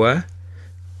Shenandoah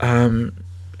from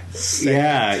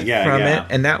it.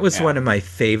 And that was one of my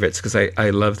favorites because I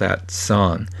love that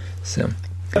song. So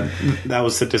that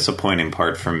was the disappointing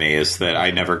part for me, is that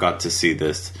I never got to see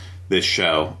this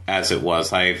show as it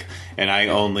was. I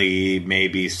only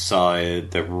maybe saw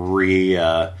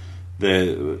the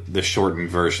shortened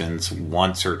versions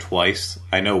once or twice.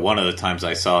 I know one of the times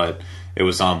I saw it, it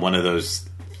was on one of those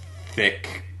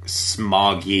thick,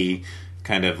 smoggy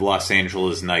kind of Los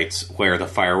Angeles nights where the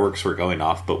fireworks were going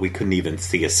off, but we couldn't even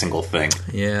see a single thing.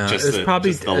 Yeah, just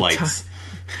the lights.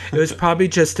 It was probably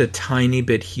just a tiny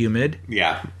bit humid.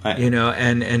 Yeah,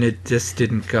 and it just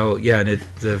didn't go. Yeah, and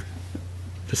the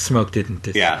smoke didn't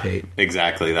dissipate. Yeah,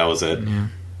 exactly. That was it. Yeah.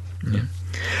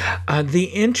 The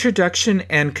introduction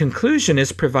and conclusion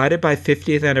is provided by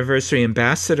 50th anniversary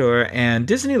ambassador and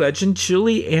Disney legend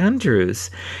Julie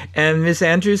Andrews. And Ms.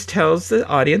 Andrews tells the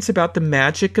audience about the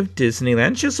magic of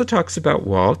Disneyland. She also talks about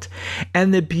Walt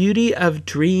and the beauty of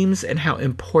dreams and how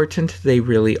important they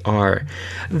really are.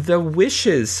 The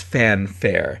Wishes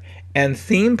fanfare and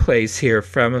theme plays here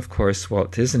from, of course,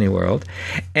 Walt Disney World,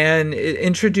 and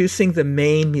introducing the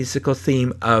main musical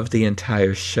theme of the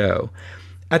entire show.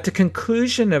 At the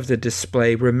conclusion of the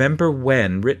display, Remember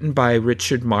When, written by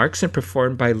Richard Marx and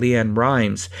performed by Leanne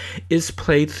Rimes, is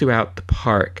played throughout the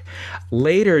park.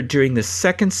 Later, during the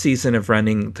second season of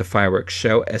running the fireworks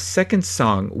show, a second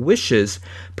song, Wishes,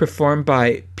 performed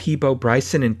by Peebo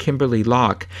Bryson and Kimberly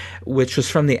Locke, which was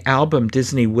from the album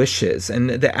Disney Wishes. And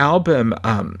the album...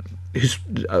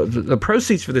 the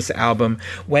proceeds for this album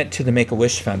went to the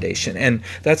Make-A-Wish Foundation, and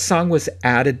that song was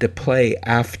added to play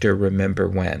after Remember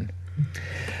When.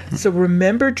 So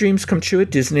Remember Dreams Come True at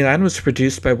Disneyland was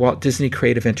produced by Walt Disney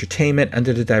Creative Entertainment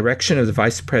under the direction of the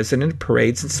Vice President of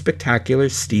Parades and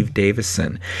Spectaculars, Steve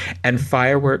Davison, and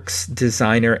fireworks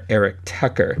designer Eric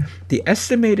Tucker. The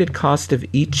estimated cost of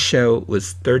each show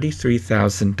was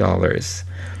 $33,000.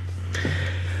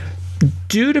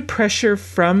 Due to pressure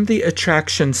from the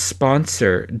attraction's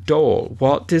sponsor, Dole,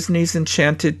 Walt Disney's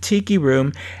Enchanted Tiki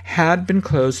Room had been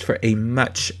closed for a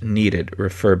much-needed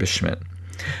refurbishment.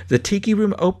 The Tiki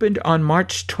Room opened on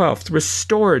March 12th,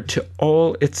 restored to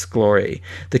all its glory.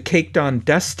 The caked-on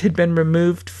dust had been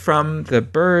removed from the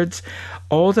birds,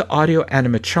 all the audio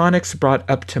animatronics brought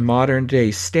up to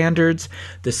modern-day standards,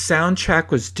 the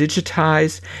soundtrack was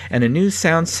digitized, and a new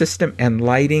sound system and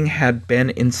lighting had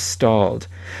been installed.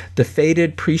 The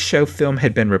faded pre-show film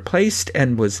had been replaced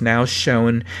and was now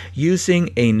shown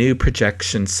using a new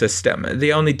projection system.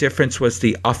 The only difference was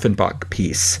the Offenbach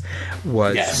piece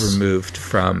was removed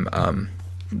from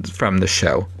the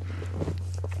show.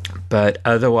 But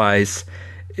otherwise,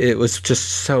 it was just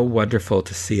so wonderful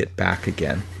to see it back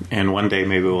again. And one day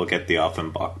maybe we'll get the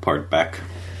Offenbach part back.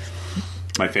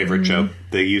 My favorite joke.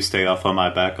 You stay off on my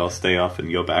back, I'll stay off and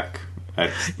you're back.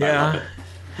 I love it.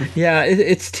 Yeah,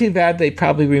 it's too bad they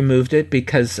probably removed it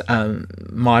because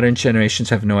modern generations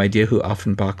have no idea who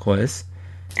Offenbach was.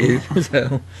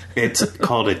 So. It's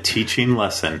called a teaching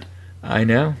lesson. I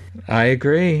know. I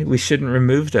agree. We shouldn't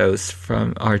remove those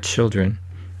from our children.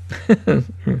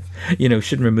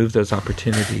 Shouldn't remove those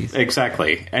opportunities.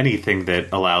 Exactly. Anything that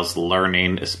allows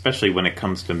learning, especially when it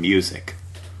comes to music.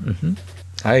 Mm-hmm.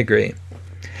 I agree.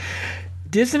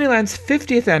 Disneyland's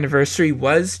 50th anniversary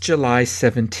was July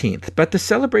 17th, but the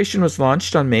celebration was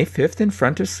launched on May 5th in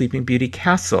front of Sleeping Beauty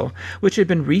Castle, which had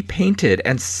been repainted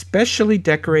and specially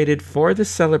decorated for the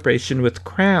celebration with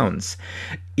crowns,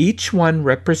 each one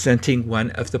representing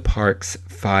one of the park's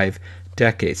 5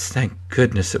 decades. Thank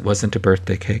goodness it wasn't a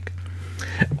birthday cake.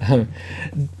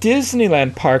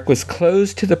 Disneyland Park was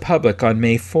closed to the public on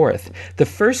May 4th, the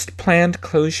first planned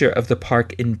closure of the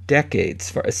park in decades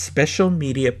for a special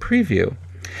media preview.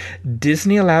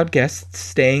 Disney allowed guests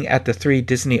staying at the 3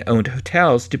 Disney-owned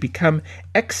hotels to become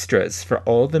extras for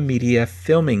all the media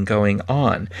filming going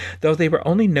on, though they were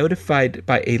only notified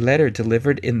by a letter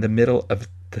delivered in the middle of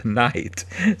the night,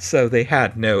 so they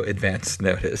had no advance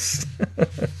notice.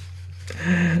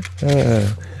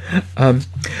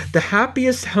 The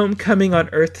Happiest Homecoming on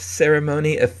Earth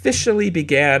ceremony officially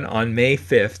began on May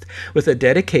 5th with a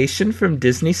dedication from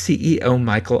Disney CEO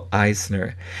Michael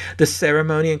Eisner. The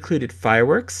ceremony included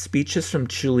fireworks, speeches from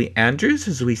Julie Andrews,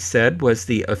 as we said was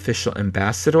the official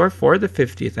ambassador for the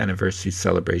 50th anniversary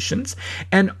celebrations,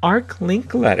 and Art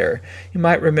Linkletter, you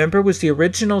might remember was the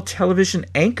original television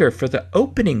anchor for the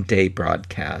opening day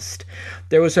broadcast.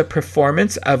 There was a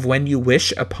performance of When You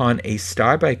Wish Upon a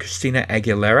Star by Christina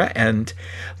Aguilera, and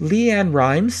Leanne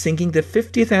Rimes singing the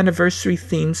 50th anniversary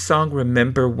theme song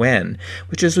Remember When,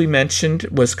 which, as we mentioned,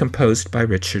 was composed by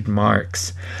Richard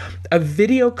Marx. A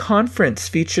video conference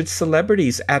featured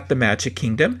celebrities at the Magic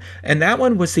Kingdom, and that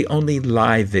one was the only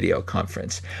live video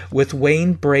conference, with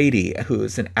Wayne Brady, who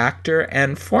is an actor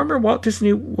and former Walt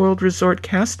Disney World Resort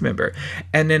cast member,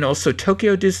 and then also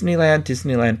Tokyo Disneyland,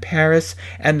 Disneyland Paris,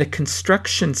 and the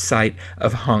construction site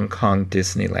of Hong Kong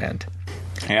Disneyland.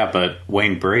 Yeah, but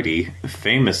Wayne Brady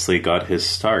famously got his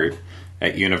start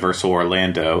at Universal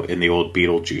Orlando in the old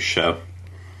Beetlejuice show.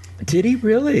 Did he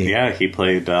really? Yeah, he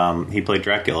played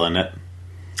Dracula in it.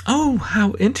 Oh,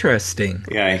 how interesting.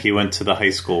 Yeah, he went to the high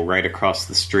school right across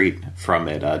the street from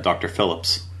it, Dr.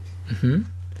 Phillips. Mm-hmm.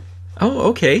 Oh,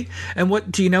 okay. And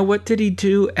what did he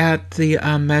do at the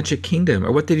Magic Kingdom?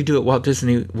 Or what did he do at Walt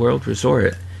Disney World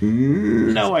Resort?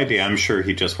 No idea. I'm sure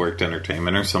he just worked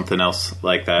entertainment or something else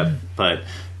like that. But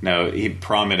no, he was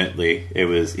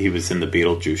in the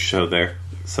Beetlejuice show there.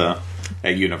 So,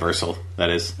 at Universal, that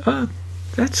is. Oh,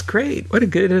 that's great. What a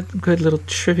good little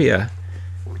trivia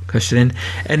question.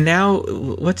 And now,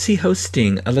 what's he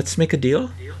hosting? Let's Make a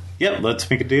Deal? Yep, Let's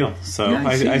Make a Deal. So yeah,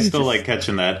 I still like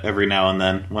catching that every now and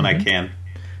then when I can.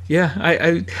 Yeah,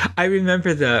 I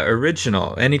remember the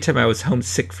original. Anytime I was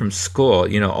homesick from school,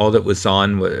 all that was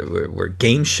on were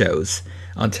game shows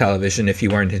on television if you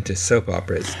weren't into soap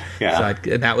operas. Yeah.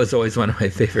 So and that was always one of my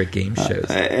favorite game shows.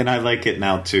 And I like it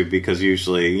now, too, because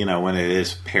usually, when it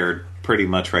is paired pretty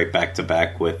much right back to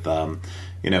back with,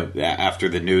 after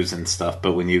the news and stuff.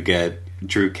 But when you get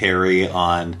Drew Carey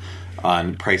on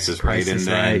Price is Right, and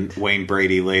then Wayne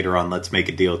Brady later on Let's Make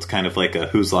a Deal, it's kind of like a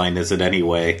Whose Line Is It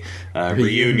Anyway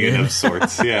reunion of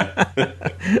sorts. Yeah.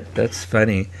 That's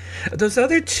funny. Those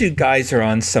other two guys are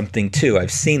on something, too.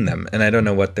 I've seen them, and I don't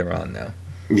know what they're on, though.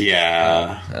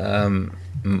 Yeah.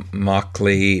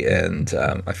 Mockley and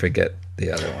I forget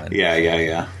the other one.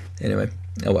 Yeah. Anyway.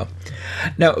 Oh, well.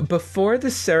 Now, before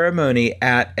the ceremony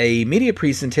at a media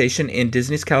presentation in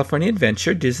Disney's California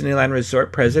Adventure, Disneyland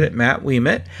Resort President Matt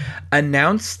Ouimet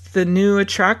announced the new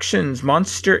attractions,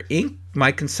 Monster Inc.,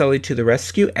 Mike and Sully to the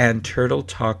Rescue, and Turtle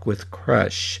Talk with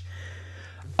Crush.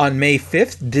 On May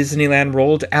 5th, Disneyland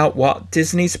rolled out Walt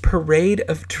Disney's Parade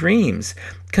of Dreams,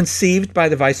 conceived by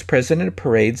the Vice President of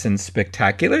Parades and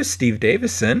Spectaculars, Steve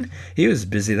Davison. He was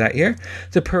busy that year.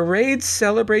 The parade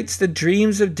celebrates the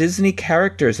dreams of Disney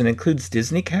characters and includes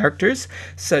Disney characters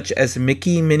such as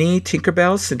Mickey, Minnie,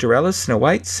 Tinkerbell, Cinderella, Snow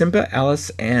White, Simba, Alice,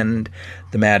 and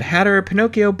the Mad Hatter,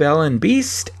 Pinocchio, Belle and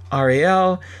Beast,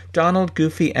 Ariel, Donald,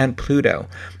 Goofy, and Pluto.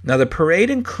 Now, the parade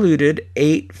included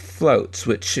 8 floats,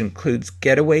 which includes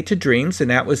Getaway to Dreams,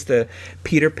 and that was the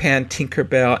Peter Pan,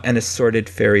 Tinkerbell, and Assorted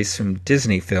Fairies from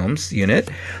Disney films unit.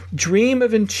 Dream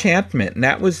of Enchantment, and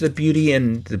that was the Beauty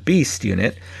and the Beast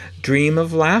unit. Dream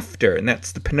of Laughter, and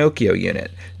that's the Pinocchio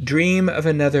unit. Dream of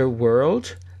Another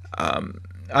World,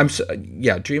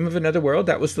 Dream of Another World,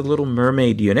 that was the Little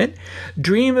Mermaid unit.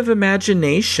 Dream of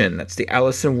Imagination, that's the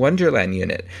Alice in Wonderland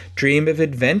unit. Dream of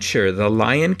Adventure, the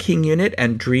Lion King unit,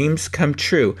 and Dreams Come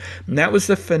True. And that was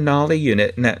the finale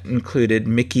unit, and that included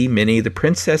Mickey, Minnie, the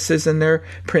princesses and their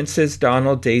princes,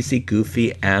 Donald, Daisy,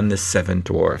 Goofy, and the 7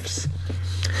 Dwarfs.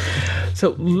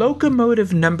 So,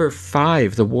 locomotive number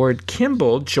 5, the Ward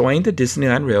Kimball, joined the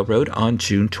Disneyland Railroad on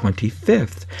June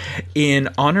 25th. In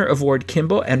honor of Ward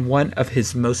Kimball and one of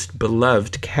his most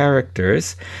beloved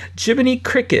characters, Jiminy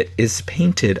Cricket is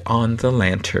painted on the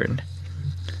lantern.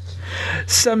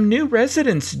 Some new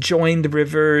residents joined the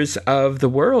rivers of the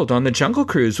world on the Jungle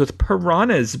Cruise, with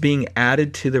piranhas being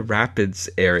added to the rapids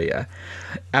area.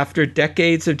 After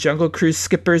decades of Jungle Cruise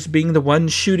skippers being the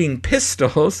ones shooting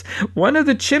pistols, one of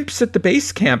the chimps at the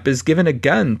base camp is given a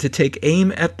gun to take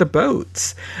aim at the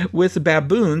boats, with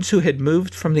baboons who had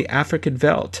moved from the African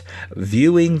veldt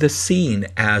viewing the scene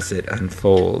as it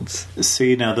unfolds.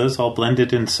 See, now those all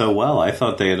blended in so well. I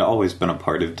thought they had always been a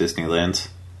part of Disneyland.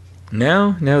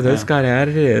 No, those got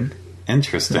added in.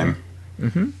 Interesting.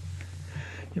 Mm-hmm.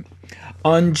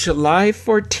 On July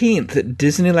 14th,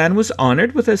 Disneyland was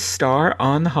honored with a star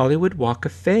on the Hollywood Walk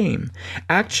of Fame.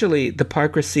 Actually, the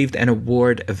park received an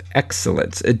award of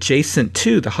excellence adjacent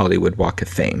to the Hollywood Walk of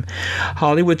Fame.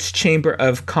 Hollywood's Chamber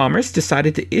of Commerce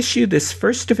decided to issue this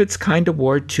first-of-its-kind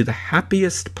award to the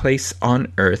happiest place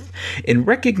on Earth in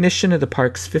recognition of the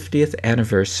park's 50th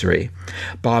anniversary.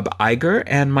 Bob Iger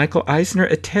and Michael Eisner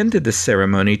attended the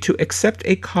ceremony to accept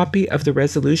a copy of the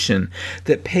resolution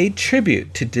that paid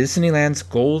tribute to Disneyland Disneyland's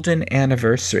golden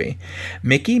anniversary.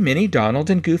 Mickey, Minnie, Donald,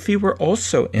 and Goofy were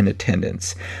also in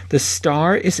attendance. The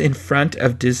star is in front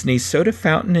of Disney's soda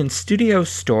fountain and studio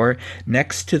store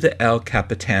next to the El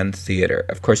Capitan Theater.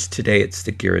 Of course, today it's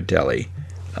the Ghirardelli,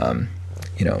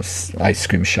 ice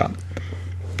cream shop.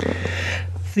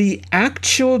 The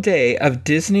actual day of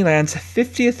Disneyland's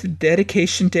 50th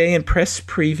dedication day and press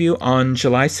preview on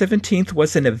July 17th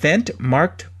was an event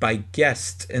marked by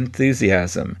guest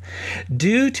enthusiasm.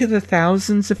 Due to the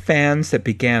thousands of fans that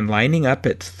began lining up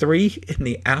at 3 in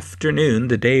the afternoon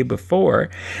the day before,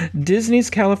 Disney's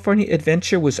California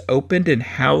Adventure was opened and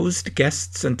housed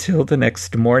guests until the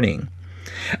next morning.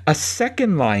 A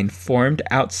second line formed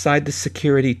outside the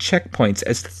security checkpoints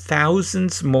as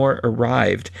thousands more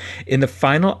arrived in the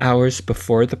final hours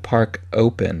before the park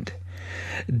opened.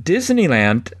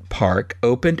 Disneyland Park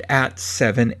opened at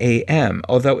 7 a.m.,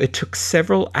 although it took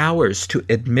several hours to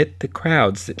admit the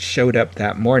crowds that showed up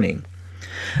that morning.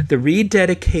 The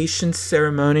rededication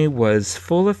ceremony was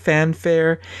full of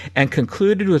fanfare and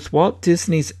concluded with Walt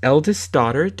Disney's eldest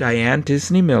daughter, Diane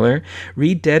Disney Miller,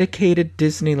 rededicated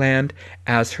Disneyland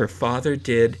as her father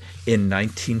did in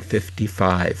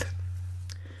 1955.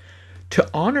 To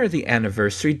honor the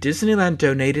anniversary, Disneyland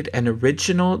donated an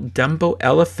original Dumbo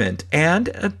elephant and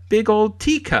a big old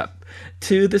teacup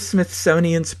to the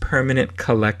Smithsonian's permanent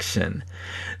collection.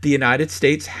 The United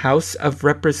States House of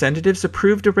Representatives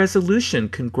approved a resolution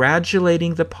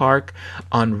congratulating the park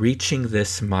on reaching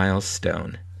this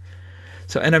milestone.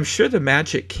 So, and I'm sure the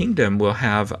Magic Kingdom will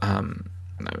have, an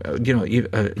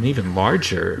even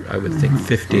larger, I would think,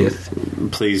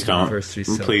 50th Please don't. Anniversary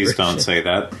celebration. Please don't say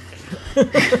that.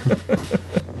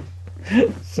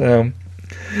 So,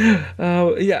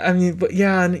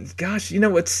 and gosh,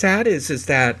 what's sad is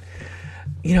that,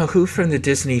 who from the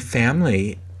Disney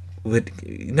family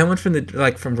no one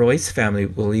from Roy's family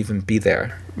will even be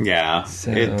there. Yeah,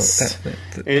 so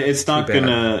it's not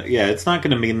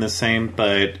gonna mean the same,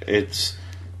 but it's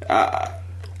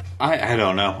I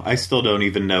don't know. I still don't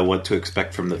even know what to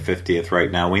expect from the 50th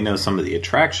right now. We know some of the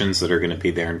attractions that are going to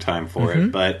be there in time for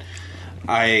it, but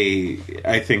I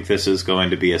think this is going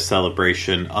to be a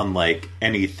celebration unlike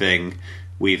anything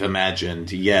we've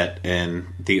imagined yet, and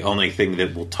the only thing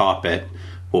that will top it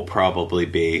will probably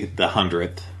be the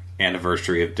 100th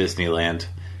anniversary of Disneyland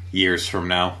years from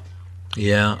now.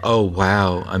 Yeah. Oh,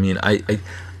 wow. I mean, I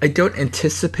don't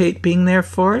anticipate being there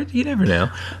for it. You never know.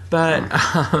 But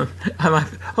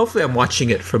hopefully I'm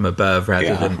watching it from above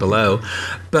rather than below.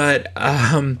 But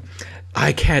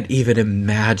I can't even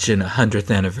imagine a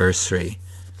 100th anniversary.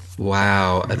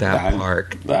 Wow, at that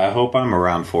park. I hope I'm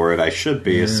around for it. I should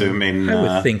be, assuming...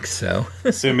 I would think so.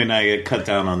 Assuming I get cut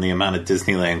down on the amount of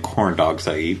Disneyland corn dogs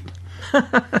I eat.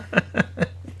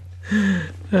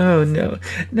 Oh no!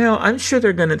 Now I'm sure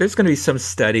there's gonna be some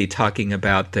study talking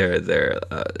about their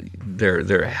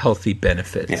healthy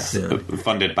benefits soon.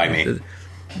 Funded by me.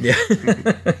 Yeah.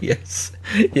 yes,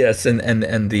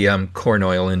 and the corn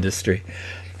oil industry.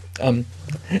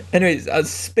 Anyways,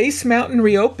 Space Mountain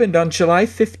reopened on July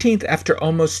 15th after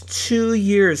almost 2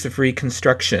 years of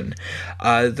reconstruction.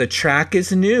 The track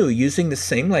is new, using the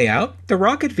same layout. The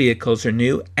rocket vehicles are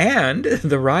new, and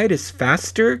the ride is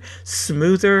faster,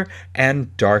 smoother,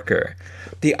 and darker.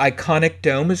 The iconic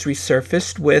dome is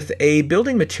resurfaced with a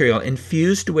building material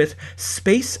infused with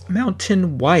Space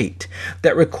Mountain White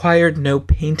that required no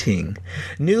painting.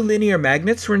 New linear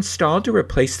magnets were installed to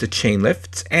replace the chain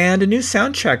lifts, and a new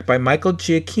soundtrack by Michael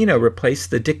Giacchino replaced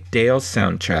the Dick Dale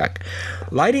soundtrack.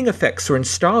 Lighting effects were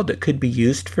installed that could be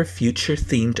used for future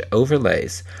themed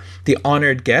overlays. The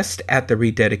honored guest at the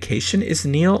rededication is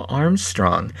Neil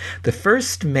Armstrong, the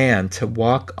first man to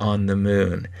walk on the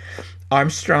moon.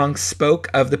 Armstrong spoke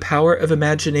of the power of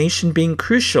imagination being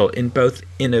crucial in both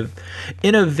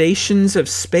innovations of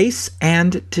space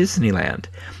and Disneyland.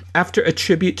 After a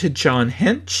tribute to John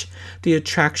Hench, the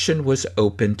attraction was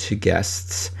open to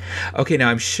guests. Okay, now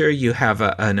I'm sure you have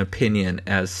an opinion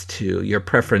as to your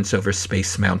preference over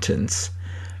Space Mountains,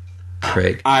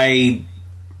 Craig. I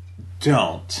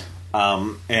don't.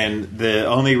 And the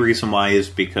only reason why is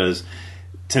because,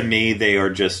 to me, they are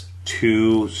just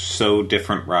two so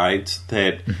different rides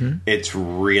that it's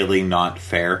really not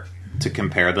fair to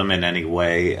compare them in any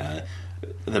way.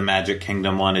 The Magic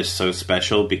Kingdom one is so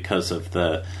special because of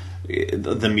the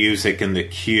music and the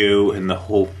queue and the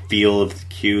whole feel of the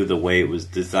queue, the way it was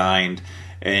designed.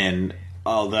 And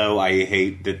although I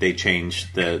hate that they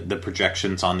changed the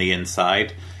projections on the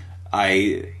inside,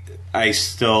 I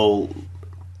still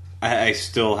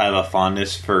have a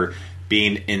fondness for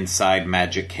being inside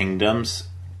Magic Kingdom's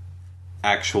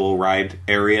actual ride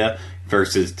area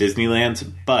versus Disneyland's.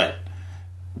 But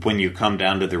when you come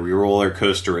down to the roller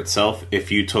coaster itself,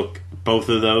 if you took both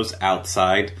of those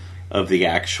outside of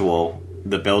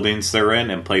the buildings they're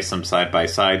in and place them side by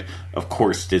side, of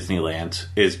course Disneyland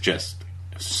is just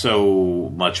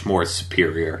so much more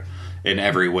superior in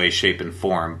every way, shape, and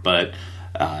form. But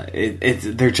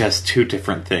they're just two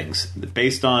different things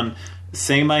based on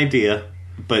same idea,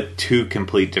 but two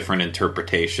complete different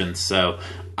interpretations. So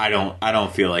I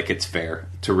don't feel like it's fair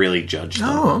to really judge them.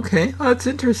 Oh, okay. Well, that's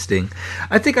interesting.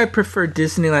 I think I prefer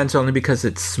Disneyland's only because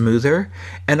it's smoother,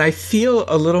 and I feel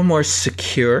a little more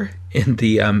secure in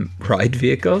the ride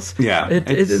vehicles. Yeah.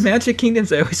 Magic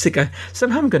Kingdoms, I always think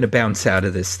somehow I'm going to bounce out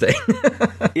of this thing.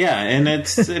 Yeah, and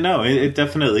it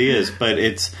definitely is. But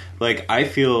it's like, I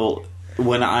feel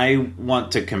when I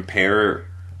want to compare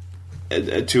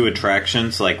to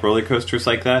attractions like roller coasters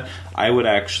like that, I would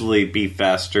actually be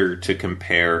faster to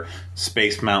compare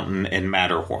Space Mountain and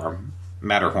Matterhorn,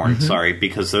 sorry,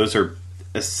 because those are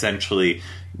essentially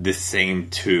the same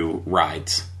two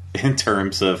rides in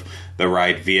terms of the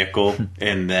ride vehicle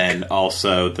and then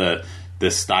also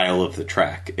the style of the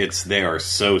track. They are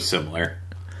so similar.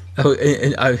 Oh,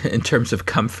 in terms of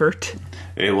comfort?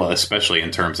 Well, especially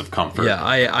in terms of comfort. Yeah,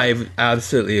 I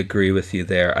absolutely agree with you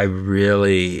there. I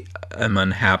really am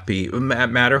unhappy.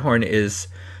 Matterhorn is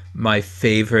my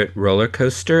favorite roller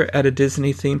coaster at a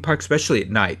Disney theme park, especially at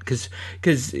night, because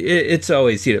it's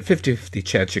always 50-50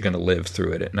 chance you're going to live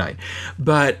through it at night.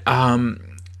 But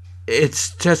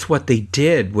it's just what they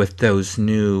did with those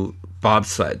new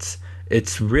bobsleds.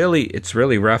 It's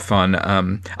really rough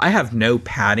on. I have no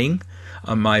padding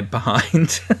on my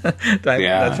behind.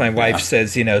 That's my wife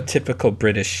says, typical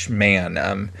British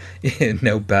man,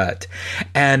 no butt.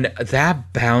 And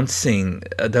that bouncing,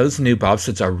 those new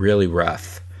bobsleds are really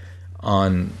rough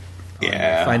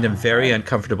I find them very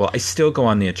uncomfortable. I still go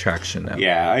on the attraction though.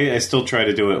 Yeah, I still try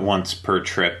to do it once per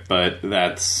trip, but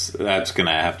that's going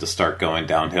to have to start going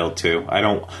downhill too. I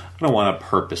don't want to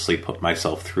purposely put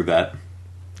myself through that.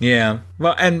 Yeah.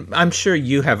 Well, and I'm sure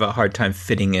you have a hard time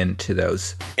fitting into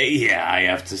those. Yeah, I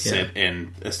have to sit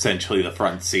in essentially the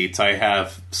front seats. I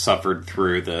have suffered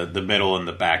through the middle and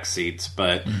the back seats,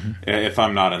 but if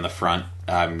I'm not in the front,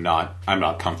 I'm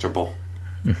not comfortable.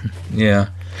 Yeah.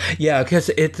 Yeah, because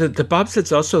the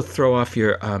bobsleds also throw off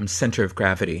your center of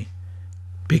gravity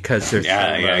because they're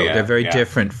they're very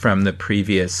different from the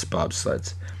previous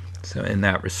bobsleds. So in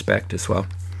that respect as well.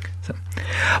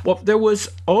 Well, there was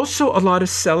also a lot of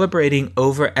celebrating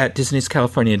over at Disney's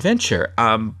California Adventure.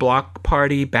 Block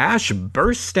Party Bash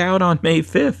burst out on May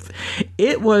 5th.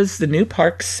 It was the new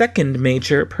park's second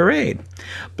major parade.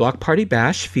 Block Party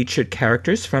Bash featured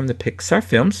characters from the Pixar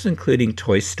films, including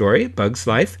Toy Story, Bug's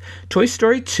Life, Toy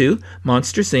Story 2,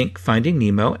 Monsters, Inc., Finding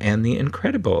Nemo, and The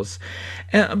Incredibles.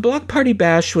 Block Party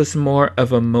Bash was more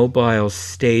of a mobile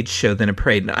stage show than a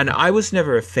parade, and I was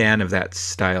never a fan of that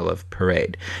style of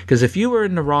parade, because if you were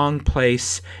in the wrong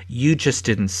place, you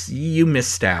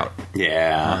missed out.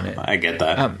 Yeah, on it. I get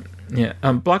that.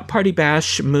 Block Party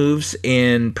Bash moves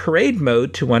in parade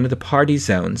mode to one of the party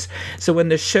zones. So when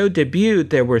the show debuted,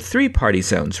 there were 3 party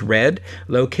zones: red,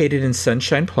 located in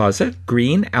Sunshine Plaza;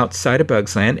 green, outside of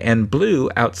Bugs Land; and blue,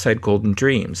 outside Golden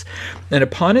Dreams. And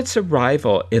upon its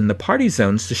arrival in the party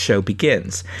zones, the show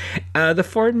begins. The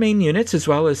 4 main units, as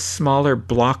well as smaller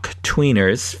block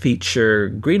tweeners, feature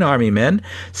Green Army men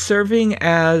serving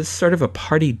as sort of a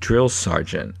party drill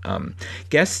sergeant.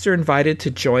 Guests are invited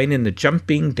to join in the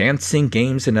jumping, dancing,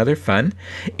 games, and other fun.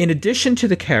 In addition to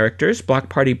the characters, Block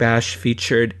Party Bash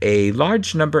featured a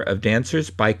large number of dancers,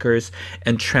 bikers,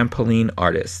 and trampoline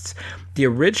artists. The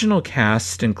original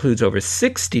cast includes over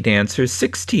 60 dancers,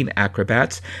 16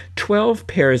 acrobats, 12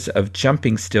 pairs of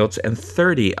jumping stilts, and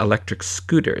 30 electric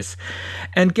scooters.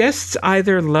 And guests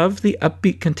either loved the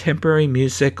upbeat contemporary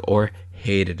music or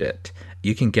hated it.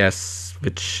 You can guess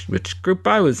which group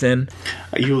I was in.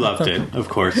 You loved it, of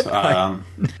course.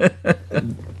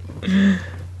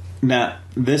 Now,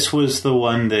 this was the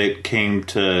one that came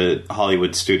to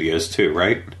Hollywood Studios too,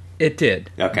 right? It did.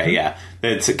 Okay, yeah.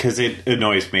 It's because it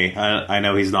annoys me. I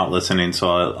know he's not listening, so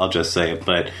I'll just say it.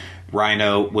 But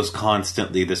Rhino was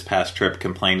constantly this past trip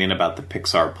complaining about the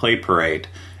Pixar Play Parade,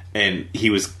 and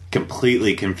he was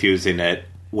completely confusing it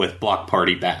with Block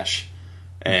Party Bash.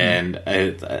 And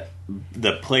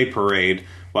the Play Parade,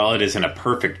 while it isn't a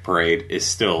perfect parade, is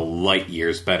still light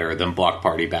years better than Block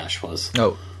Party Bash was.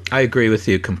 Oh, I agree with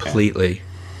you completely.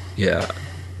 Yeah.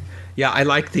 I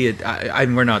like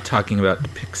we're not talking about the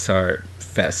Pixar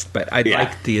Fest, but I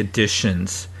like the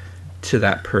additions to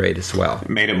that parade as well. It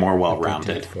made it more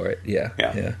well-rounded. For it, yeah.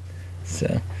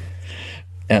 So,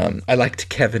 I liked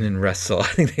Kevin and Russell. I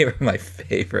think they were my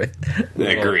favorite.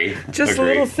 Agree. Just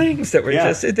little things that were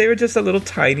they were just a little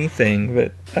tiny thing,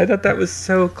 but I thought that was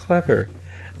so clever.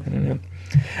 I don't know.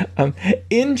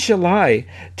 In July,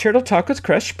 Turtle Talk with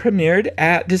Crush premiered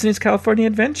at Disney's California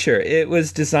Adventure. It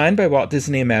was designed by Walt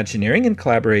Disney Imagineering in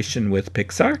collaboration with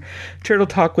Pixar. Turtle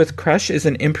Talk with Crush is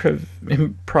an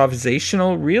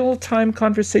improvisational, real-time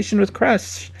conversation with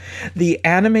Crush, the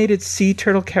animated sea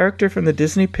turtle character from the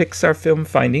Disney Pixar film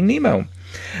Finding Nemo.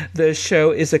 The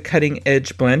show is a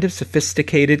cutting-edge blend of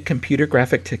sophisticated computer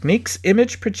graphic techniques,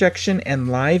 image projection, and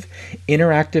live,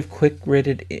 interactive,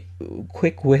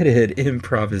 quick-witted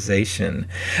improvisation.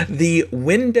 The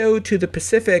window to the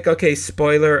Pacific, okay,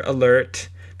 spoiler alert,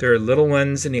 there are little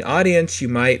ones in the audience. You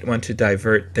might want to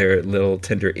divert their little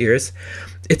tender ears.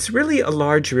 It's really a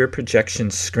large rear projection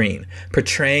screen,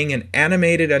 portraying an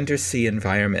animated undersea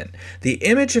environment. The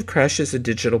image of Crush is a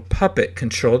digital puppet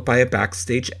controlled by a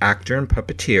backstage actor and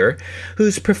puppeteer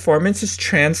whose performance is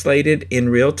translated in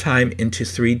real time into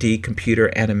 3D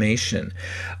computer animation.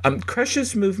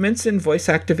 Crush's movements and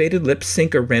voice-activated lip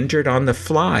sync are rendered on the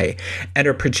fly and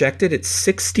are projected at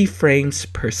 60 frames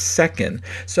per second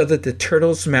so that the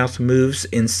turtle's mouth moves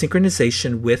in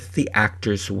synchronization with the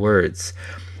actor's words.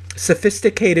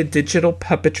 Sophisticated digital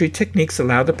puppetry techniques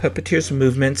allow the puppeteer's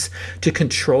movements to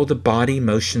control the body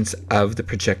motions of the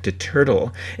projected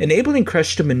turtle, enabling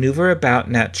Crush to maneuver about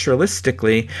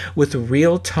naturalistically with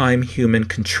real-time human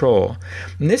control.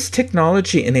 And this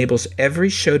technology enables every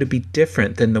show to be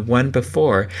different than the one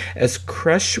before, as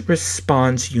Crush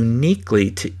responds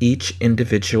uniquely to each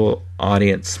individual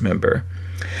audience member.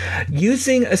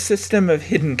 Using a system of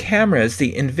hidden cameras,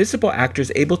 the invisible actor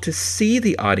is able to see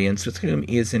the audience with whom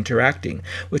he is interacting,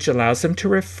 which allows him to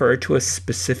refer to a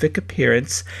specific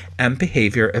appearance and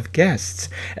behavior of guests,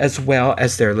 as well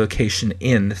as their location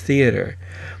in the theater.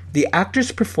 The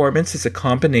actor's performance is a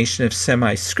combination of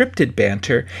semi-scripted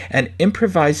banter and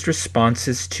improvised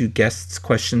responses to guests'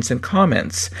 questions and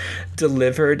comments,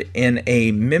 delivered in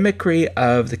a mimicry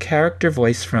of the character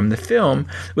voice from the film,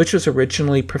 which was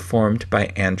originally performed by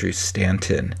Andrew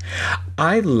Stanton.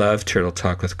 I love Turtle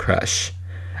Talk with Crush.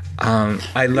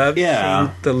 I love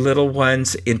seeing the little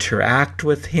ones interact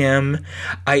with him.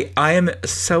 I am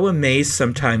so amazed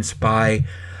sometimes by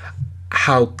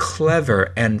how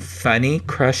clever and funny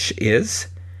Crush is,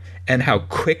 and how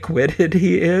quick-witted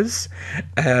he is,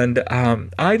 and I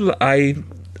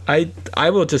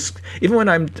will just, even when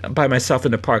I'm by myself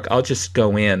in the park, I'll just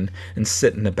go in and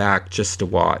sit in the back just to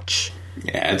watch.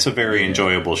 Yeah, it's a very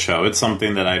enjoyable show. It's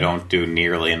something that I don't do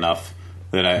nearly enough.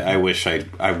 That I wish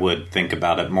I would think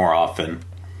about it more often.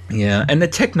 Yeah, and the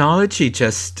technology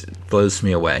just blows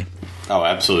me away. Oh,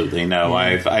 absolutely. No,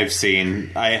 I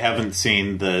haven't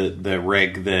seen the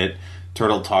rig that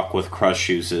Turtle Talk with Crush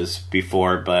uses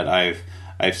before, but I've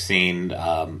seen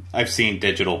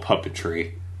digital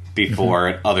puppetry before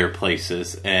at other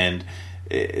places, and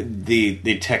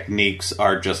the techniques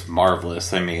are just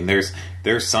marvelous. I mean, there's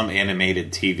some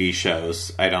animated TV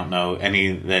shows, I don't know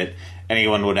any that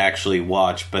anyone would actually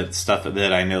watch, but stuff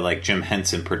that I know like Jim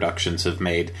Henson Productions have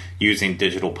made using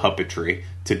digital puppetry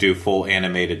to do full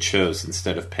animated shows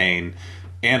instead of paying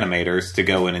animators to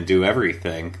go in and do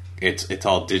everything. It's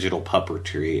all digital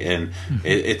puppetry, and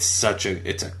it's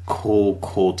a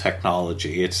cool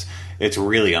technology. It's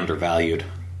really undervalued.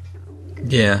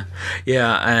 Yeah,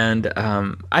 and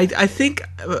I think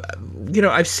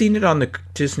I've seen it on the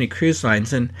Disney cruise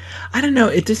lines, and I don't know,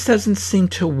 it just doesn't seem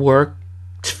to work.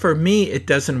 For me, it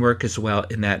doesn't work as well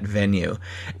in that venue.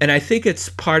 And I think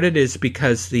part of it is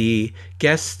because the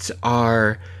guests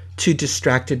are too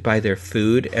distracted by their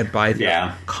food and by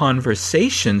their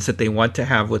conversations that they want to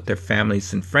have with their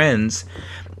families and friends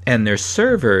and their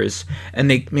servers,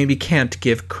 and they maybe can't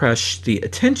give Crush the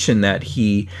attention that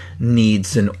he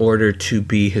needs in order to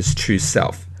be his true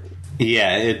self.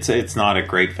 Yeah, it's not a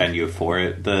great venue for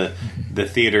it. The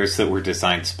theaters that were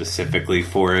designed specifically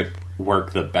for it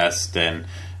work the best, and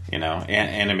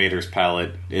animators'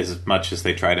 palette, as much as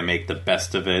they try to make the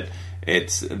best of it,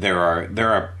 there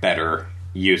are better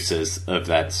uses of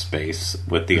that space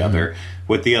with the other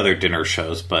dinner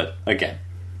shows. But again,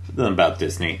 about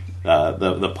Disney,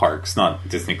 the parks, not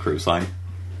Disney Cruise Line.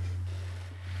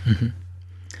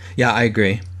 Yeah, I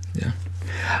agree. Yeah.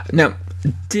 Now,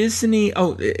 Disney.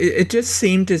 Oh, it just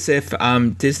seemed as if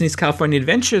Disney's California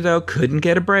Adventure, though, couldn't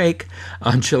get a break.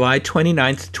 On July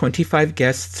 29th, 25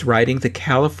 guests riding the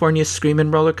California Screamin'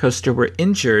 roller coaster were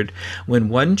injured when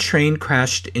one train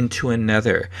crashed into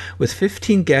another, with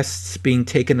 15 guests being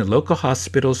taken to local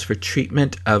hospitals for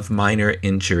treatment of minor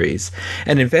injuries.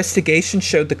 An investigation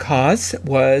showed the cause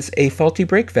was a faulty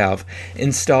brake valve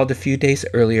installed a few days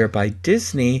earlier by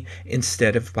Disney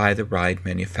instead of by the ride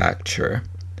manufacturer.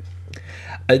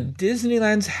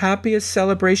 Disneyland's happiest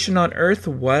celebration on Earth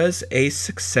was a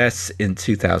success in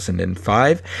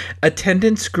 2005.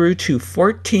 Attendance grew to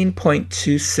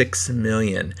 14.26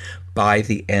 million by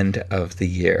the end of the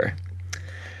year.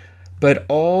 But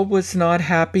all was not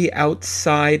happy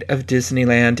outside of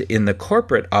Disneyland in the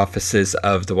corporate offices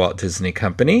of the Walt Disney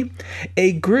Company.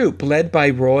 A group led by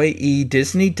Roy E.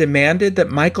 Disney demanded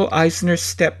that Michael Eisner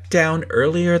step down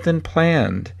earlier than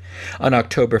planned. On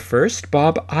October 1st,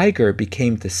 Bob Iger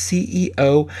became the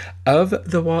CEO of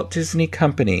the Walt Disney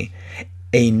Company.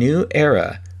 A new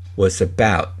era was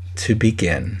about to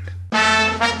begin.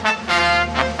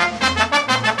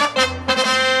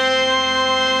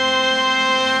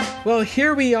 Well,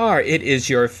 here we are. It is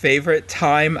your favorite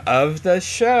time of the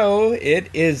show. It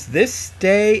is This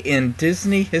Day in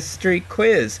Disney History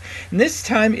quiz. And this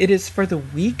time it is for the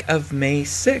week of May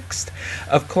 6th.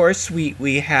 Of course,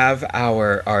 we have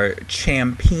our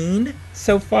champion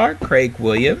so far, Craig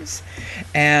Williams.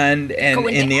 And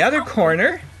in the other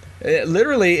corner,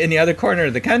 literally in the other corner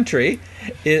of the country,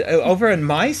 over on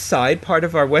my side, part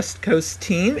of our West Coast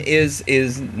team is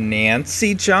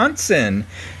Nancy Johnson.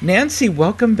 Nancy,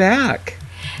 welcome back.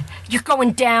 You're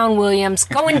going down, Williams.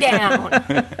 Going down.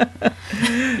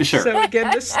 Sure. So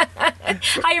again,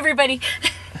 Hi, everybody.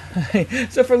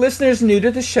 So for listeners new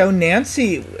to the show,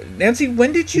 Nancy,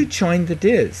 when did you join the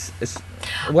Diz?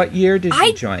 What year did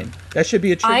you join? That should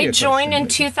be a trivia I joined question. in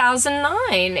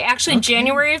 2009. Actually, okay.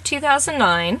 January of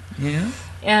 2009. Yeah.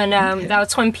 And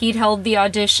that's when Pete held the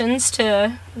auditions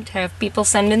to have people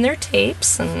send in their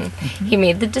tapes, and he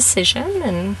made the decision.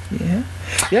 And yeah.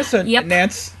 So yep.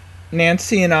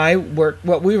 Nancy and I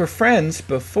we were friends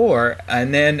before,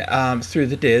 and then through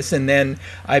the Diz, and then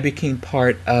I became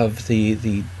part of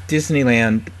the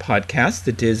Disneyland podcast,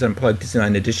 the Diz Unplugged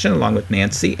Disneyland Edition, along with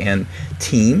Nancy and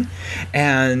team.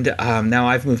 And now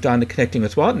I've moved on to Connecting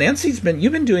with Walt. Nancy's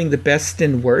you've been doing the best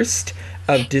and worst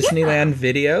of Disneyland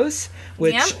videos,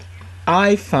 which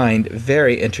I find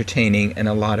very entertaining and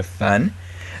a lot of fun.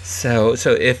 So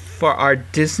if for our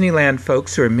Disneyland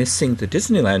folks who are missing the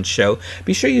Disneyland show,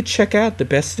 be sure you check out the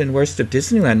best and worst of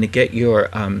Disneyland to get your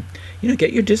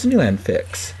get your Disneyland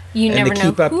fix. You and never to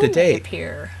keep know up who to may date.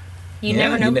 appear. You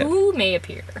never know who may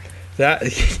appear. That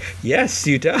yes,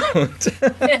 you don't.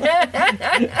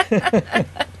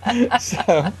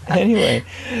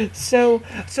 So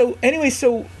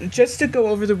just to go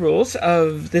over the rules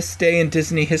of this day in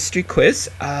Disney history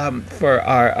quiz for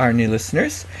our new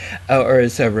listeners, or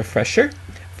as a refresher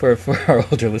for our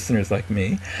older listeners like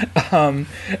me.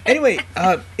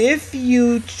 If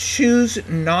you choose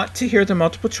not to hear the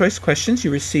multiple choice questions,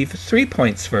 you receive 3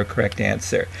 points for a correct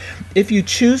answer. If you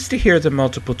choose to hear the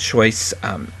multiple choice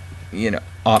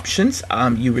options,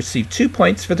 you receive 2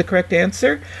 points for the correct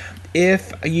answer.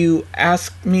 If you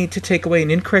ask me to take away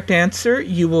an incorrect answer,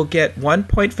 you will get 1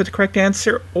 point for the correct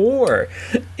answer. Or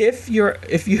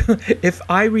if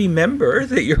I remember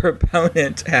that your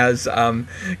opponent has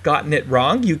gotten it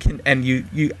wrong, you can, and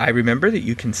I remember that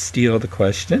you can steal the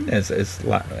question as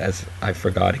I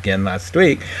forgot again last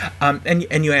week,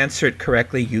 and you answer it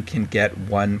correctly, you can get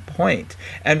 1 point.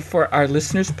 And for our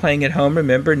listeners playing at home,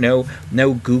 remember no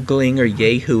Googling or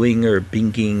Yahooing or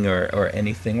Binging or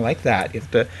anything like that. You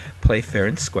have to play fair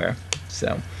and square.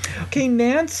 So, okay,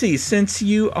 Nancy, since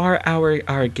you are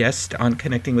our guest on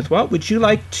Connecting with Walt, would you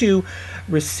like to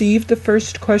receive the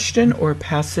first question or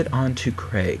pass it on to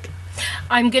Craig?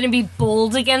 I'm going to be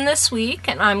bold again this week,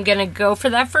 and I'm going to go for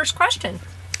that first question.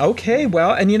 Okay,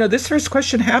 well, and this first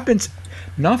question happens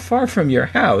not far from your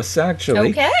house, actually.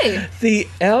 Okay. The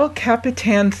El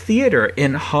Capitan Theater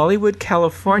in Hollywood,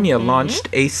 California launched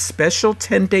a special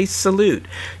 10-day salute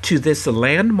to this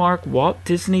landmark Walt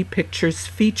Disney Pictures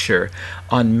feature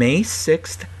on May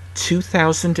 6th,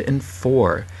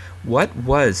 2004. What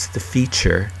was the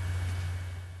feature?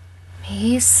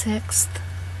 May 6th,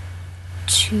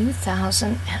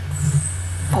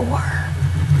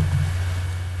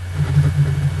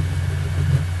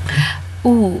 2004.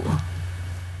 Ooh.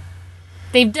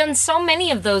 They've done so many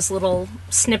of those little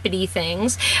snippety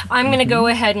things. I'm going to go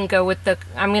ahead and go with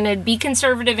I'm going to be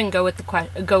conservative and go with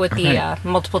the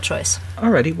multiple choice.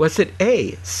 Alrighty. Was it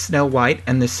A, Snow White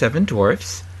and the Seven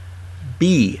Dwarfs,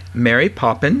 B. Mary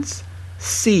Poppins,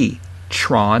 C.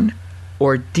 Tron,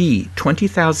 or D.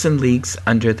 20,000 Leagues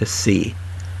Under the Sea?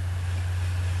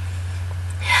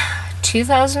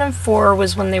 2004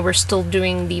 was when they were still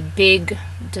doing the big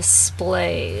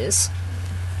displays.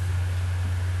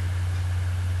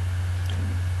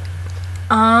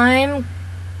 I'm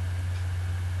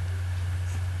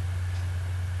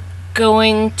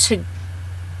going to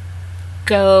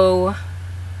go...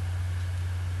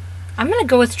 I'm going to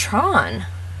go with Tron.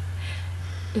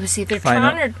 It was either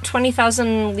Tron or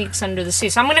 20,000 Leagues Under the Sea.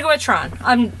 So I'm going to go with Tron.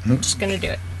 I'm just going to do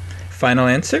it. Final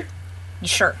answer?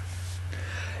 Sure.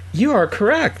 You are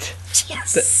correct.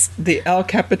 Yes. The El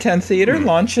Capitan Theater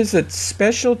launches its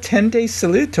special 10-day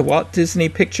salute to Walt Disney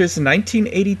Pictures'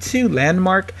 1982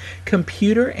 landmark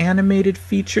computer animated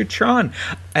feature Tron.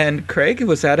 And Craig,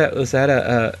 was that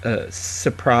a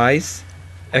surprise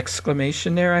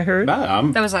exclamation there? I heard.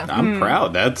 I'm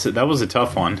proud. That was a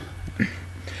tough one.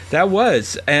 That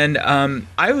was, and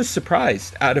I was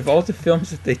surprised. Out of all the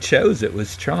films that they chose, it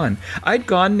was Tron. I'd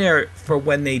gone there for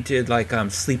when they did like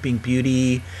Sleeping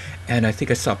Beauty, and I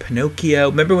think I saw Pinocchio.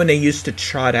 Remember when they used to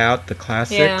trot out the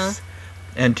classics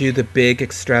and do the big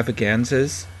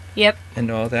extravaganzas? Yep. And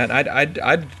all that.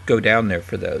 I'd go down there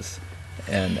for those.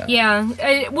 And and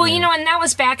that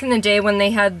was back in the day when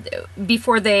they had,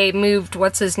 before they moved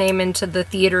what's his name into the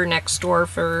theater next door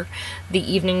for the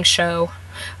evening show.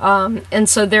 And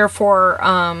so therefore,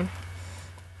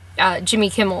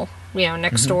 Jimmy Kimmel,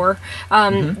 next door,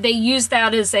 they used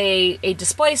that as a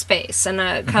display space and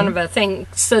a kind of a thing.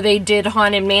 So they did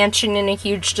Haunted Mansion in a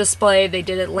huge display. They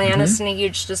did Atlantis in a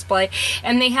huge display.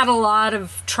 And they had a lot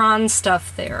of Tron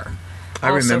stuff there. I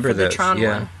remember for the those. Tron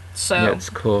one. So yeah,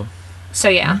 it's cool. So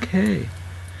yeah.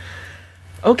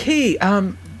 Okay.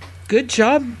 Good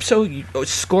job. So you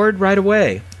scored right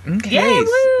away. Okay. Yay,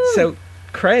 woo! So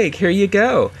Craig, here you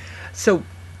go. So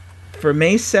for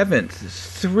May 7th,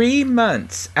 3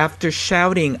 months after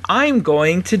shouting, "I'm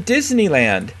going to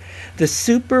Disneyland," the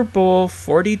Super Bowl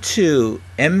 42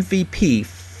 MVP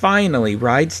finally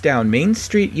rides down Main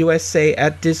Street, USA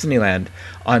at Disneyland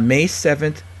on May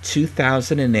 7th,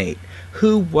 2008.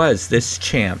 Who was this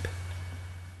champ?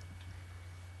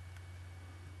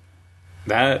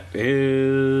 That's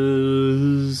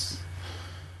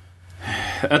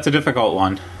a difficult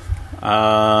one.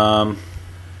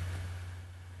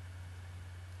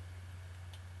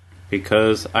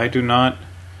 Because I do not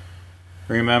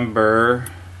remember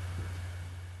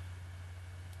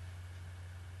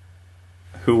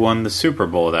who won the Super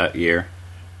Bowl that year.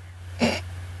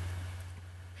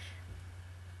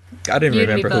 I didn't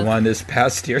remember who won this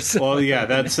past year. So well, yeah,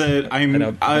 that's it. I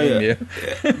don't blame you.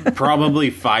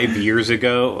 Probably 5 years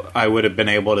ago, I would have been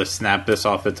able to snap this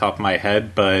off the top of my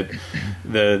head, but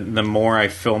the more I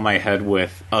fill my head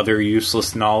with other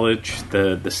useless knowledge,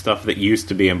 the stuff that used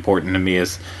to be important to me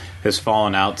has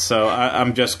fallen out. So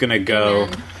I'm just going to go...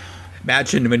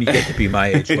 Imagine when you get to be my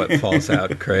age, what falls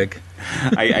out, Craig.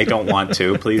 I don't want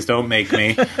to. Please don't make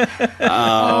me.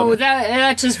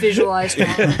 That just visualized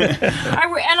wrong.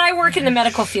 I work in the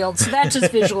medical field, so that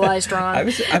just visualized wrong. I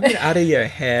mean, out of your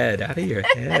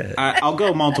head. I'll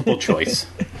go multiple choice.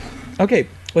 Okay,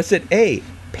 was it A,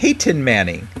 Peyton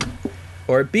Manning,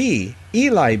 or B,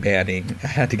 Eli Manning? I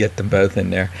had to get them both in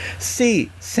there.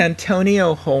 C,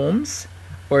 Santonio Holmes,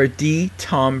 or D,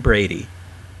 Tom Brady?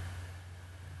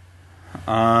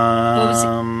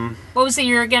 What was the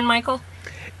year again, Michael?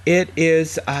 It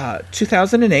is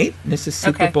 2008. This is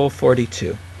Super Bowl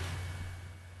 42.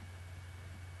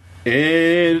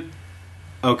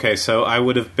 Okay, so I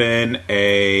would have been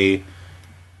a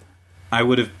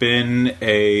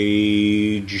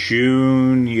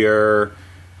junior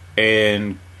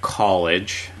in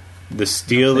college. The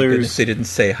Steelers. They didn't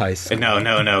say high school.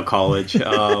 No, college.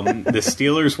 The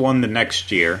Steelers won the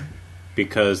next year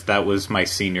because that was my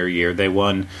senior year. They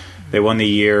won the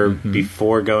year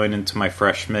before going into my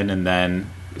freshman and then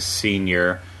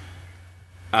senior.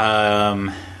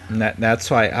 That's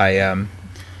why I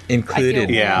included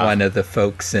one of the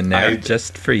folks in there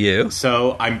just for you.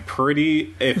 So I'm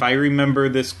if I remember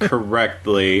this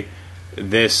correctly,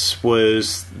 this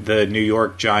was the New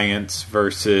York Giants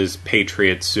versus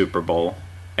Patriots Super Bowl.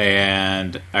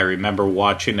 And I remember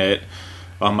watching it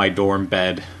on my dorm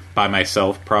bed by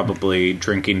myself, probably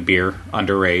drinking beer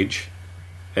underage.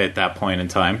 At that point in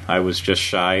time, I was just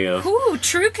shy of... Ooh,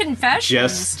 true confessions.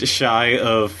 Just shy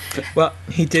of... Well,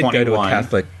 he did 21. go to a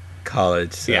Catholic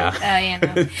college. So.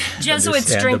 Yeah.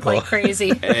 Jesuits drink like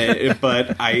crazy.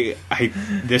 But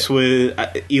this was...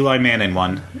 Eli Manning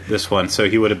won this one, so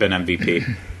he would have been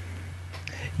MVP.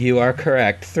 You are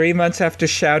correct. 3 months after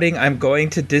shouting, "I'm going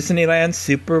to Disneyland,"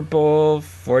 Super Bowl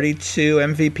 42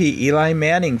 MVP Eli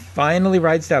Manning finally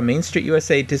rides down Main Street,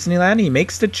 USA, Disneyland. He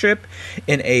makes the trip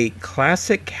in a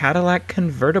classic Cadillac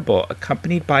convertible,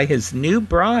 accompanied by his new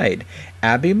bride,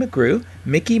 Abby McGrew,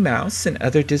 Mickey Mouse, and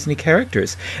other Disney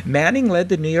characters. Manning led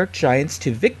the New York Giants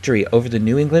to victory over the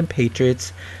New England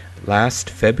Patriots last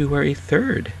February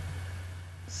 3rd.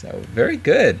 So, very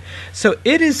good. So,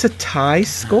 it is a tie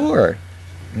score.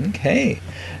 Okay.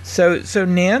 So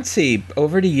Nancy,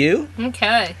 over to you.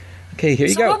 Okay. Okay, here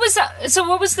you go. What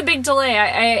was the big delay?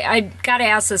 I got to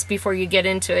ask this before you get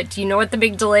into it. Do you know what the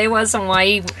big delay was and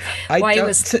why he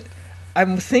was...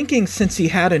 I'm thinking since he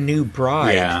had a new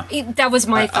bride. Yeah. That was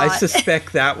my thought. I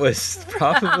suspect that was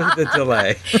probably the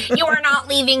delay. You are not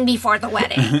leaving before the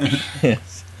wedding.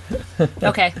 Yes.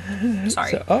 Okay.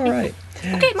 Sorry. So, all right.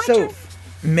 Okay, my turn.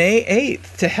 May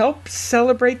 8th, to help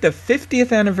celebrate the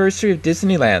 50th anniversary of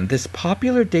Disneyland, this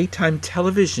popular daytime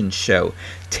television show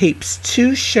tapes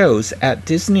 2 shows at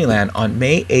Disneyland on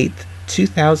May 8th,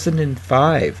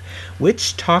 2005.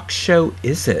 Which talk show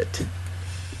is it?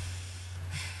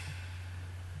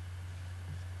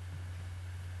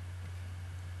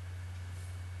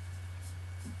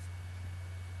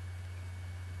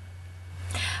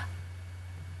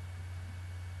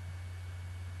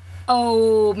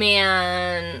 Oh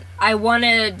man, I want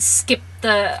to skip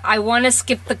the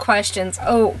questions.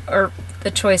 Oh, or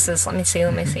the choices. Let me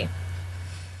see.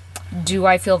 Do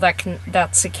I feel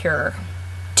that's secure?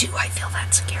 Do I feel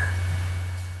that secure?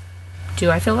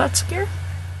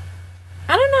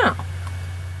 I don't know.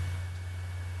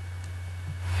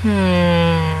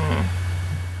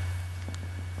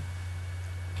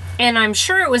 And I'm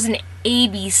sure it was an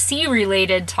ABC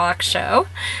related talk show.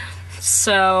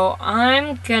 So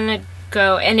I'm gonna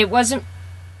go, and it wasn't...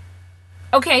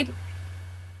 Okay.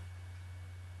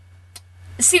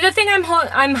 See, the thing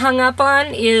I'm hung up on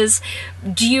is,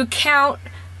 do you count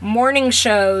morning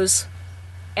shows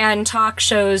and talk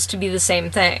shows to be the same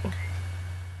thing?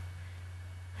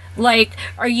 Like,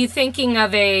 are you thinking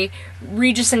of a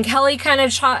Regis and Kelly kind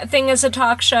of thing as a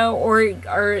talk show, or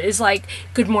is like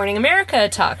Good Morning America a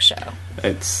talk show?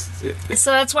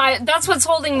 So that's what's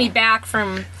holding me back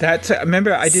from.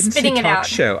 Remember, I didn't say talk out.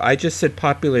 show. I just said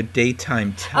popular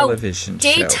daytime television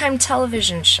show. Daytime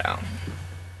television show.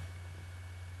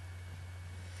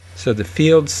 So the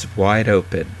field's wide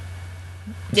open.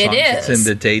 It is. It's in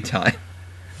the daytime.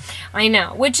 I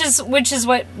know, which is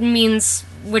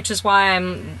why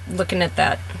I'm looking at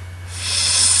that.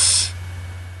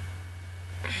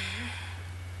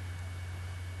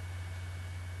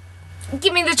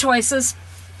 Give me the choices.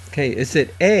 Okay, is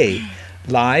it A,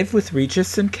 Live with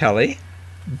Regis and Kelly,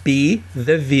 B,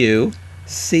 The View,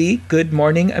 C, Good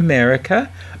Morning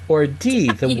America, or D,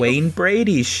 The Wayne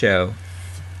Brady Show?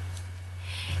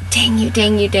 Dang you.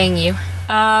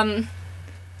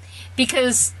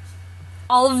 Because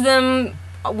all of them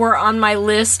were on my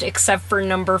list except for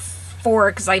number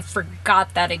 4, because I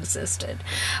forgot that existed.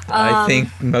 I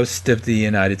think most of the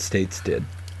United States did.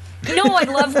 No, I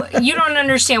love... You don't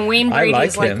understand. Wayne Brady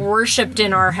is like worshipped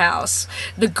in our house.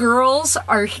 The girls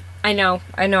are... I know.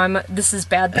 This is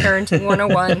bad parenting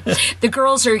 101. The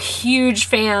girls are huge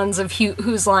fans of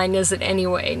Whose Line Is It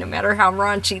Anyway, no matter how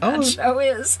raunchy that show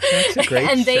is. That's a great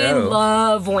and show. they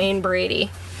love Wayne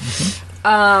Brady.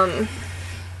 Mm-hmm.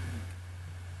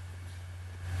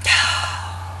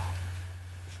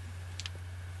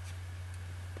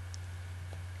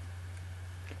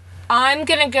 I'm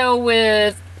gonna go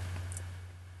with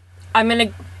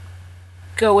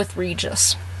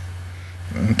Regis.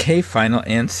 Okay, final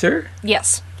answer?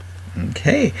 Yes.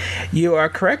 Okay, you are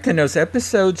correct, and those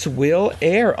episodes will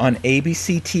air on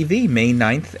ABC TV May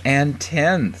 9th and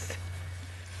 10th.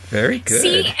 Very good.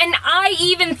 See, and I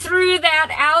even threw that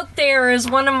out there as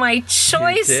one of my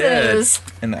choices.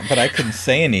 You did. But I couldn't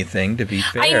say anything, to be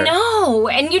fair. I know,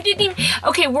 and you didn't even...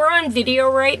 Okay, we're on video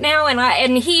right now,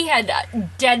 and he had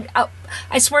dead...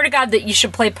 I swear to God that you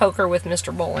should play poker with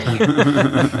Mr. Bowling.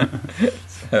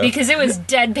 Because it was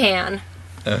deadpan.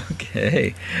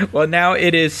 Okay. Well, now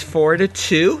it is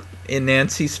 4-2 in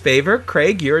Nancy's favor.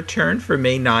 Craig, your turn for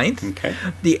May 9th. Okay.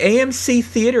 The AMC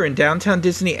Theater in downtown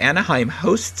Disney Anaheim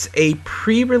hosts a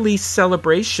pre-release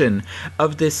celebration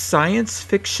of this science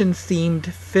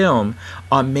fiction-themed film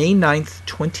on May 9th,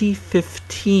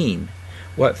 2015.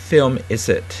 What film is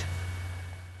it?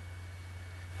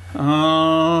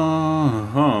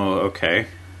 Okay.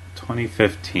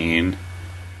 2015.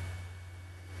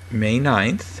 May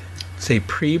 9th. It's a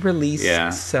pre-release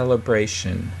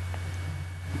celebration.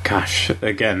 Gosh,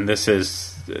 again, this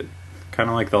is kind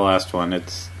of like the last one.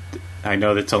 I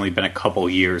know that's only been a couple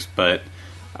years, but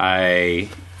I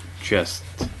just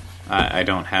I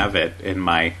don't have it in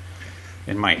my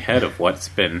head of what's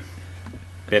been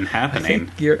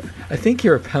happening. I think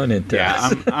your opponent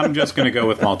does. Yeah, I'm just going to go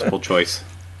with multiple choice.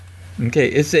 Okay,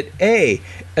 is it A,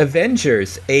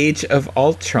 Avengers: Age of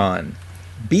Ultron,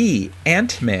 B,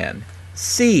 Ant-Man,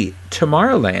 C,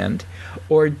 Tomorrowland,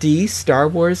 or D, Star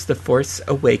Wars: The Force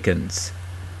Awakens?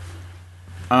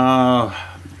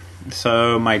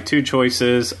 So my two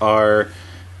choices would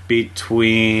be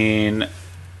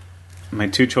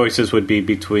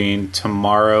between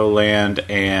Tomorrowland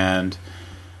and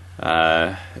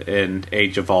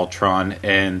Age of Ultron,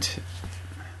 and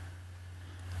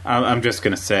I'm just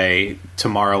going to say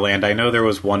Tomorrowland. I know there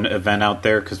was one event out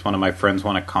there because one of my friends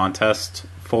won a contest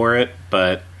for it,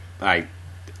 but I'm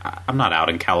not out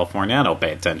in California. I don't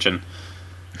pay attention.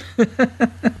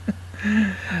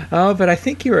 Oh, but I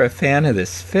think you were a fan of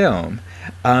this film.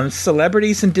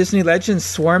 Celebrities and Disney legends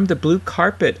swarmed the blue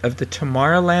carpet of the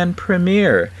Tomorrowland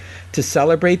premiere to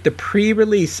celebrate the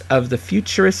pre-release of the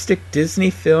futuristic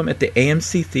Disney film at the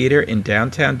AMC Theater in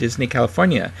downtown Disney,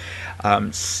 California.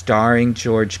 Starring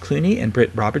George Clooney and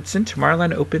Britt Robertson,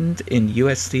 Tomorrowland opened in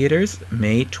U.S. theaters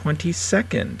May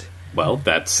 22nd. Well,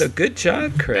 So good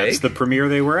job, Craig. That's the premiere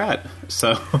they were at.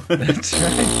 So That's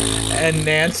right. And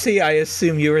Nancy, I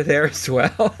assume you were there as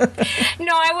well.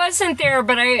 No, I wasn't there,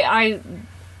 but I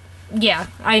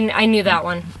knew that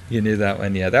one. You knew that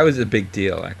one, yeah. That was a big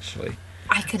deal, actually.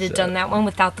 I could have done that one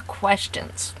without the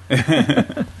questions.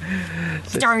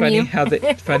 So Darn it's you.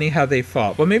 funny how they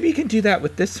fought. Well, maybe you can do that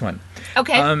with this one.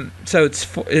 Okay. So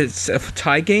it's a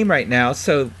tie game right now.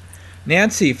 So,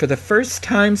 Nancy, for the first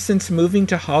time since moving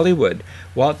to Hollywood,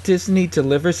 Walt Disney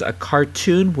delivers a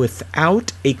cartoon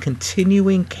without a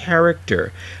continuing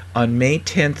character on May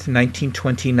 10th,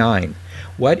 1929.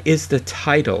 What is the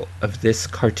title of this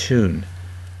cartoon?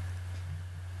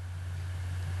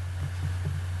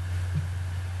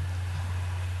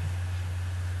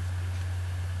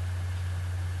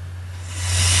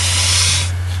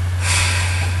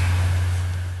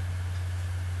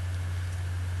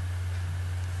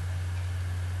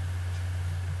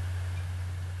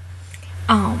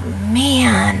 Oh,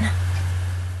 man.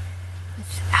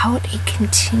 Without a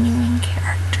continuing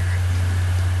character.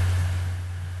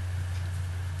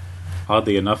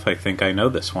 oddly enough, I think I know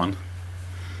this one.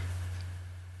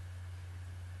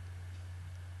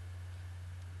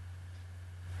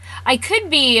 I could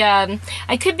be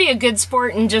a good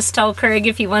sport and just tell Craig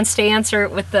if he wants to answer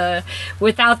it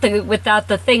without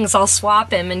the things. I'll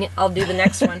swap him and I'll do the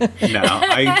next one. No,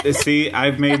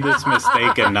 I've made this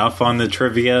mistake enough on the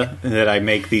trivia that I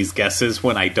make these guesses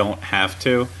when I don't have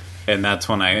to, and that's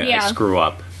when I screw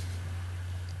up.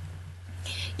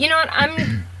 You know what?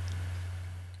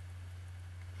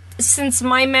 Since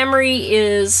my memory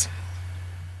is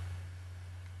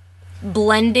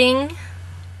blending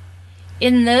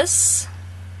in this,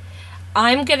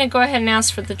 I'm going to go ahead and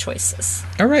ask for the choices.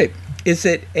 All right. Is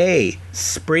it A,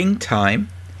 Springtime,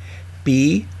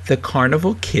 B, The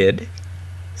Carnival Kid,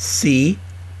 C,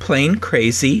 Plain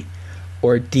Crazy,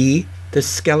 or D, The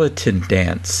Skeleton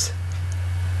Dance?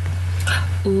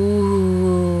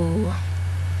 Ooh.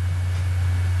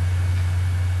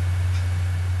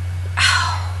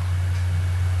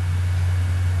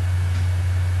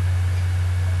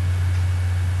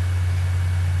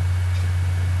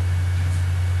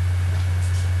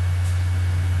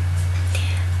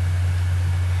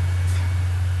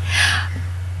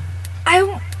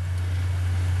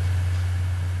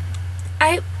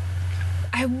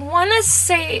 I want to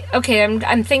say, okay,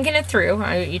 I'm thinking it through.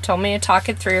 You told me to talk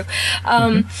it through.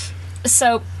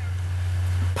 So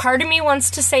part of me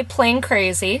wants to say Plain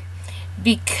Crazy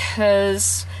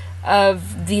because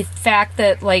of the fact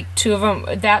that, like, two of them,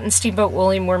 that and Steamboat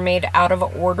Willie, were made out of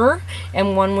order,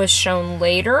 and one was shown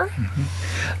later.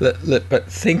 But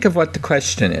think of what the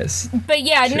question is. But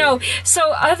yeah, sure. No. So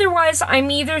otherwise,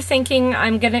 I'm either thinking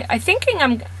I'm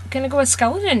gonna go with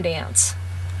Skeleton Dance.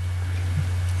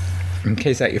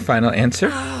 Okay, is that your final answer?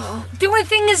 Oh, the only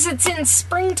thing is it's in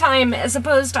springtime as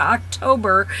opposed to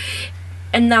October,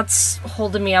 and that's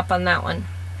holding me up on that one.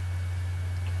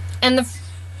 And the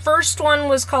first one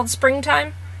was called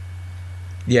Springtime?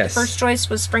 Yes. First choice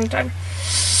was Springtime?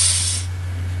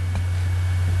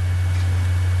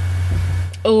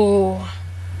 Oh.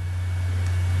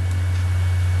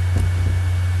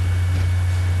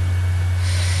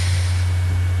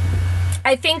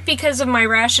 I think because of my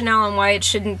rationale and why it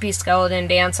shouldn't be Skeleton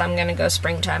Dance, I'm going to go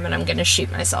Springtime, and I'm going to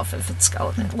shoot myself if it's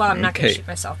Skeleton. Well, I'm not going to shoot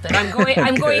myself, but I'm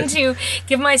going to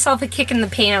give myself a kick in the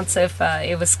pants if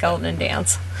it was Skeleton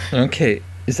Dance. Okay,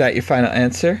 is that your final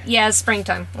answer? Yeah,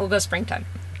 Springtime. We'll go Springtime.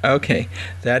 Okay,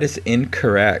 that is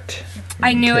incorrect.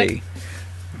 I knew it.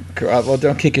 Well,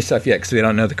 don't kick yourself yet because we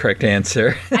don't know the correct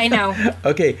answer. I know.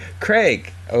 Okay,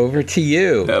 Craig, over to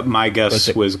you. My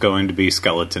guess was going to be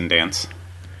skeleton dance.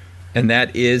 And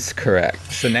that is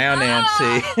correct. So now,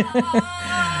 Nancy,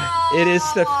 it is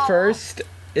the first.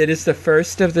 It is the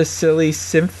first of the silly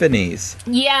symphonies.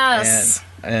 Yes.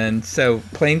 And so,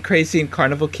 Plain Crazy and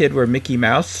Carnival Kid were Mickey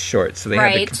Mouse shorts, so they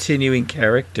had a continuing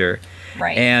character.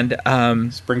 Right. And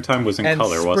Springtime was in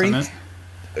color, wasn't it?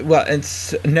 Well,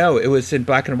 no, it was in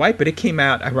black and white, but it came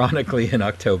out ironically in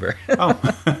October. Oh,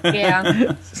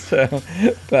 yeah. So,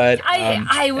 but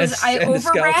I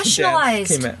over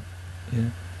rationalized. Yeah.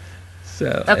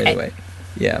 So anyway.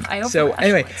 Yeah. So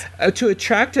anyway, to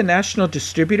attract a national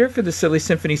distributor for the Silly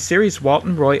Symphony series, Walt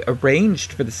and Roy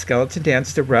arranged for the Skeleton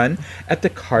Dance to run at the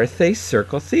Carthay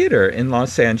Circle Theater in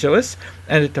Los Angeles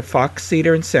and at the Fox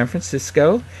Theater in San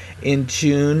Francisco in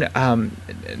June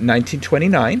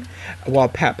 1929, while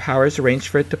Pat Powers arranged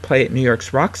for it to play at New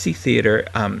York's Roxy Theater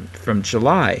from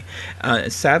July.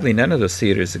 Sadly, none of those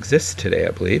theaters exist today,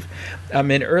 I believe.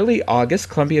 In early August,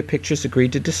 Columbia Pictures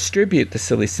agreed to distribute the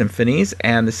Silly Symphonies,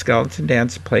 and the Skeleton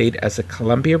Dance played as a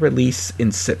Columbia release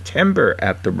in September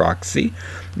at the Roxy,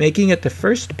 making it the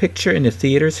first picture in the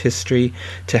theater's history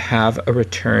to have a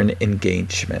return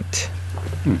engagement.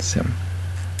 So,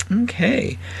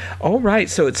 okay. All right,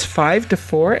 so it's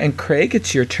 5-4, and Craig,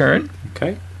 it's your turn.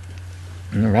 Okay.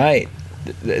 All right.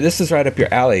 This is right up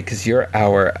your alley because you're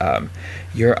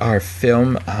our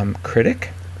film critic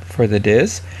for the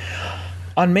Diz.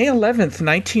 On May 11th,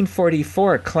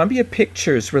 1944, Columbia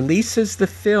Pictures releases the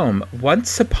film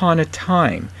Once Upon a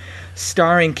Time.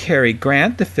 Starring Cary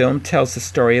Grant, the film tells the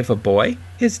story of a boy,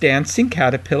 his dancing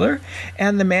caterpillar,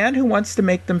 and the man who wants to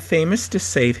make them famous to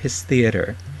save his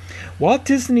theater. Walt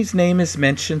Disney's name is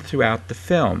mentioned throughout the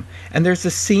film, and there's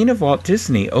a scene of Walt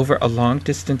Disney over a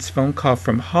long-distance phone call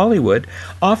from Hollywood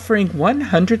offering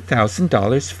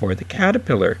 $100,000 for the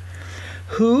caterpillar.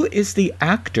 Who is the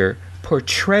actor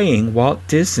portraying Walt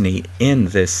Disney in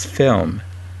this film?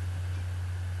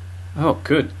 Oh,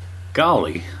 good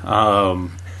golly. I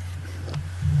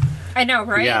know,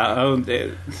 right? Yeah,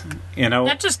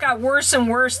 that just got worse and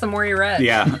worse the more you read.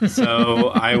 Yeah, so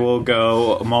I will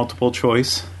go multiple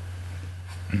choice.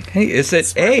 Okay, is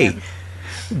it A,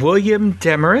 William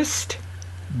Demarest,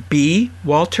 B,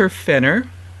 Walter Fenner,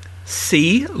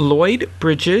 C, Lloyd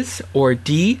Bridges, or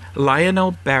D,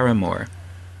 Lionel Barrymore?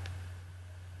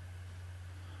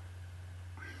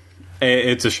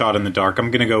 It's a shot in the dark. I'm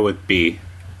going to go with B.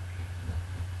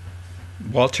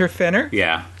 Walter Fenner?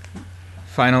 Yeah.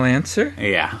 Final answer?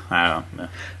 Yeah, I don't know.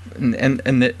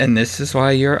 And this is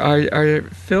why you're our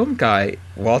film guy.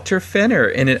 Walter Fenner,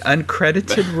 in an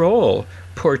uncredited role,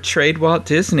 portrayed Walt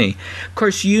Disney. Of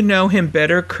course, you know him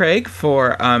better, Craig,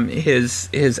 for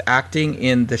his acting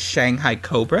in The Shanghai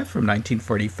Cobra from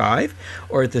 1945,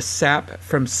 or The Sap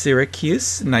from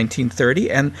Syracuse,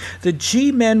 1930, and The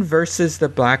G-Men versus the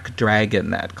Black Dragon,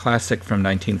 that classic from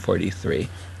 1943.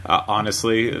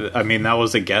 Honestly, I mean, that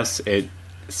was a guess. It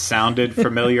sounded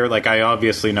familiar. Like, I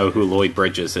obviously know who Lloyd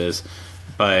Bridges is,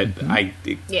 but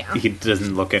he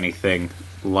doesn't look anything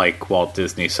like Walt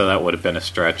Disney, so that would have been a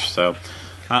stretch. So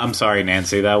I'm sorry,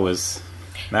 Nancy. That was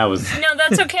No,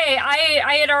 that's okay.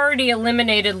 I had already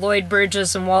eliminated Lloyd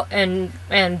Bridges and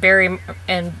Barry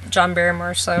and John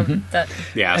Barrymore, so that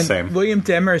same. William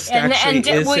Demarest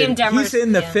he's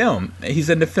in the film. He's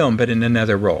in the film, but in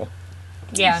another role.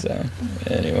 Yeah. So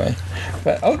anyway,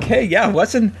 but okay,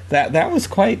 wasn't that was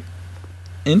quite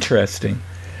interesting.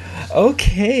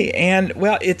 Okay, and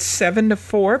well, it's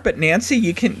 7-4, but Nancy,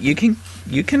 you can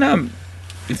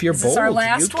if you're bold, our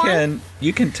last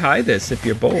you can tie this if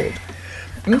you're bold.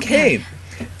 Okay.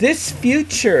 This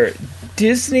future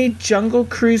Disney Jungle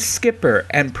Cruise skipper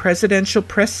and presidential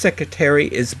press secretary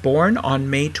is born on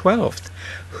May 12th.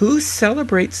 Who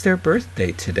celebrates their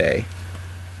birthday today?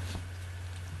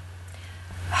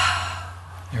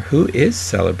 Or who is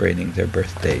celebrating their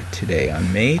birthday today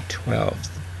on May 12th?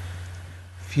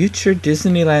 Future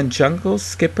Disneyland Jungle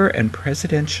skipper and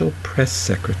presidential press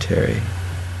secretary.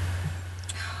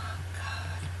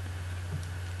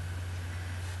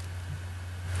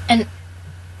 And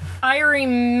I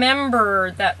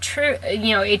remember that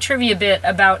a trivia bit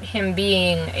about him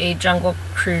being a Jungle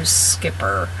Cruise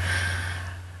skipper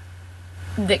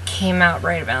that came out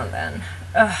right about then.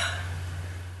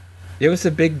 It was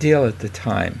a big deal at the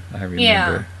time, I remember.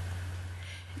 Yeah.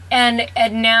 And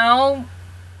now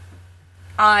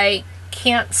I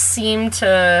can't seem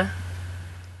to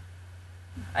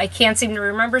I can't seem to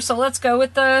remember, so let's go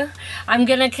with I'm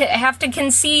going to have to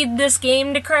concede this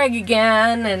game to Craig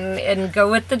again and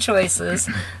go with the choices.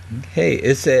 Okay,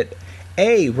 is it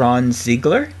A, Ron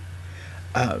Ziegler,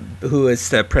 who is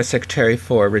the press secretary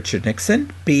for Richard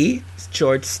Nixon, B,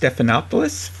 George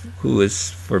Stephanopoulos, who is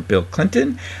for Bill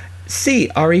Clinton, C,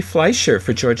 Ari Fleischer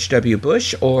for George W.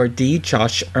 Bush, or D,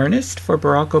 Josh Earnest for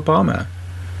Barack Obama?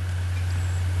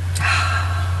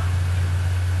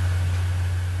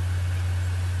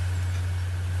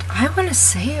 I want to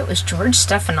say it was George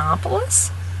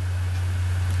Stephanopoulos.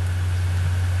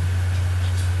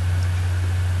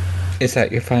 Is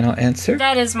that your final answer?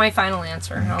 That is my final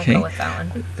answer. Okay. I'll go with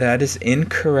that one. That is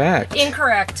incorrect.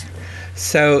 Incorrect.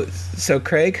 So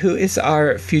Craig, who is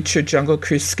our future Jungle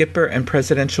Cruise skipper and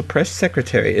presidential press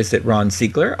secretary? Is it Ron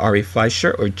Ziegler, Ari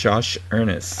Fleischer, or Josh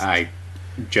Earnest? I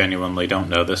genuinely don't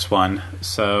know this one,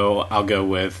 so I'll go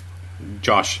with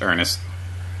Josh Earnest.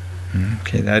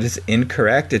 Okay, that is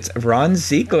incorrect. It's Ron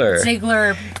Ziegler.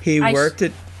 He worked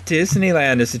at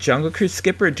Disneyland as a Jungle Cruise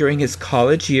skipper during his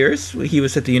college years. He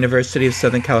was at the University of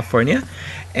Southern California,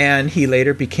 and he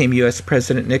later became U.S.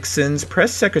 President Nixon's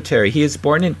press secretary. He is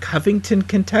born in Covington,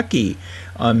 Kentucky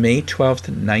on May 12th,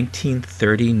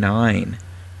 1939.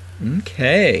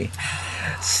 Okay.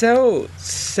 So,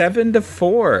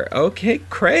 7-4. Okay,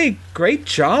 Craig, great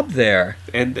job there.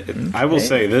 And I will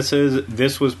say,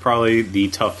 this was probably the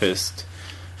toughest,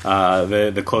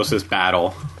 the closest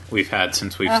battle we've had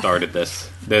since we've started this.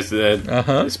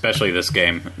 Especially this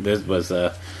game. This was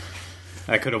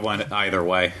I could have won it either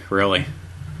way, really.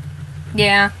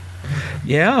 Yeah.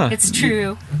 Yeah. It's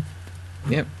true.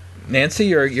 Yep. Nancy,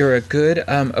 you're a good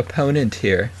opponent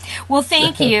here. Well,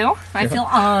 thank you. I feel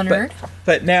honored.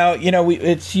 But now,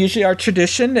 it's usually our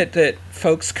tradition that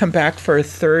folks come back for a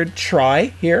third try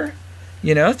here,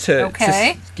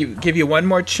 to give you one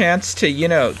more chance to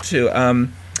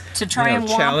try and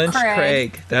challenge womp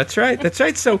Craig. That's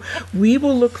right. So we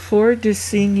will look forward to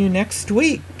seeing you next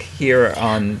week here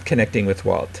on Connecting with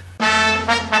Walt.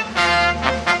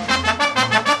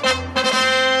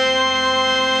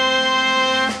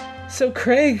 So,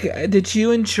 Craig, did you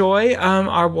enjoy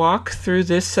our walk through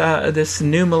this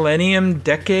new Millennium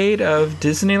decade of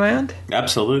Disneyland?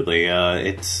 Absolutely.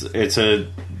 It's a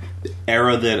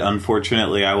era that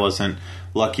unfortunately I wasn't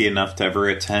lucky enough to ever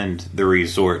attend the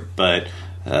resort, but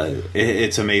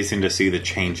it's amazing to see the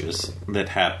changes that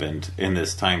happened in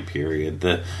this time period.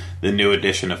 The new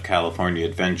edition of California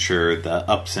Adventure, the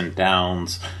ups and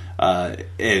downs,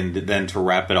 and then to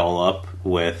wrap it all up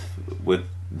with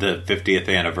the 50th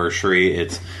anniversary,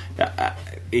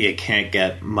 it can't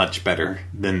get much better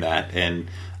than that. And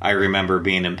I remember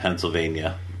being in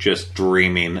Pennsylvania, just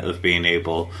dreaming of being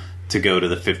able to go to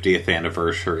the 50th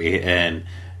anniversary and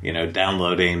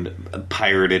downloading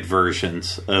pirated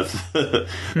versions of the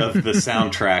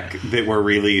soundtrack that were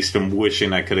released, and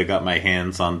wishing I could have got my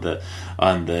hands on the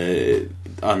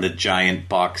giant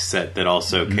box set that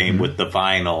also came with the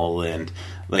vinyl. And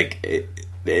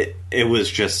it was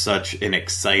just such an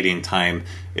exciting time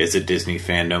as a Disney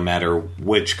fan, no matter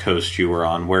which coast you were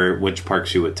on, which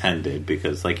parks you attended,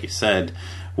 because like you said,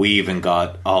 we even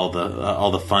got all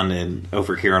the fun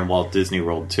over here in Walt Disney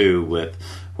World too.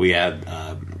 We had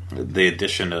the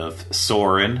addition of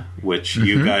Soarin', which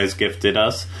you guys gifted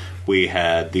us. We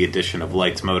had the addition of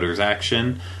Lights, Motors,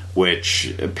 Action,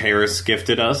 which Paris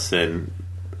gifted us, and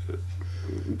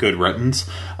good riddance.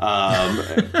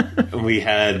 We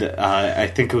had, I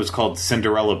think it was called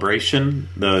Cinderellabration,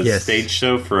 the stage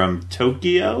show from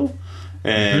Tokyo,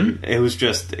 and it was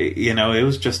just,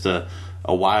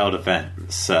 a wild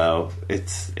event. So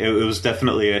it was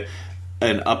definitely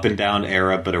an up and down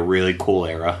era, but a really cool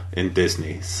era in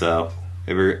Disney. So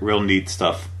real neat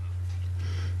stuff.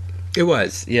 It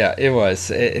was, yeah, it was.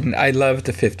 And I loved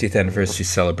the 50th anniversary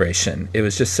celebration. It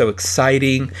was just so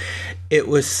exciting. It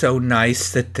was so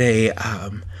nice that they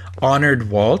honored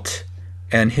Walt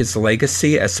and his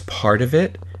legacy as part of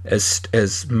it,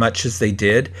 as much as they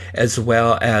did, as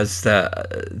well as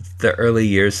the early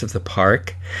years of the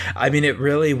park. I mean, it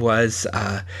really was,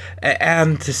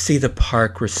 and to see the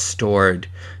park restored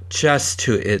just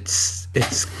to its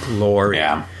glory,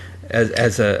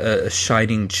 as a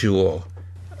shining jewel.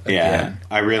 Yeah,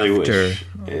 I really wish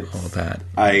all that.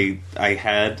 I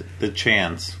had the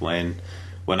chance when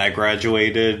I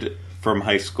graduated from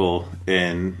high school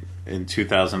in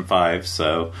 2005.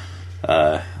 So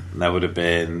that would have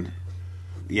been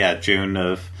June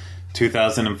of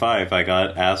 2005. I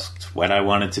got asked what I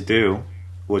wanted to do,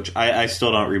 which I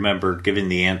still don't remember giving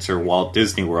the answer Walt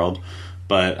Disney World,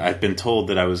 but I've been told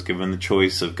that I was given the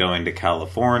choice of going to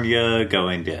California,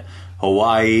 going to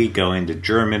Hawaii, going to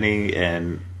Germany,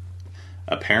 and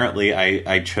apparently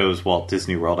I chose Walt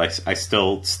Disney World. I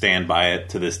still stand by it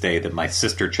to this day that my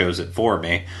sister chose it for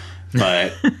me.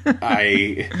 But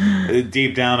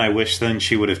deep down, I wish then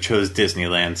she would have chose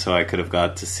Disneyland so I could have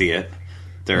got to see it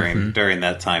during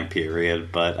that time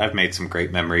period. But I've made some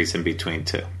great memories in between,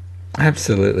 too.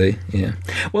 Absolutely, yeah.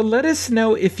 Well, let us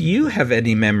know if you have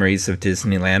any memories of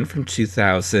Disneyland from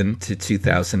 2000 to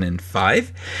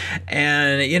 2005.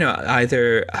 And,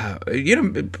 either,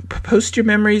 post your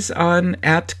memories on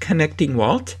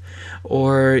 @ConnectingWalt.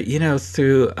 Or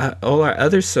through all our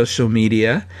other social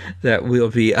media that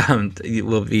we'll be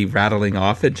rattling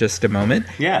off in just a moment.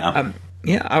 Yeah,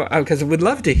 because we'd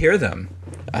love to hear them.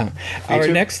 Our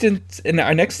next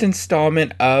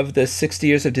installment of the 60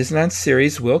 Years of Disneyland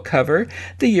series will cover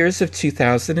the years of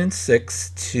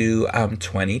 2006 to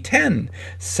 2010,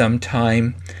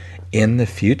 sometime in the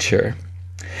future.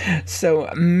 So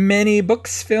many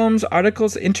books, films,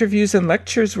 articles, interviews, and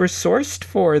lectures were sourced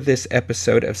for this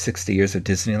episode of 60 Years of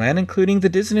Disneyland, including The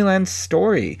Disneyland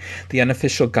Story, the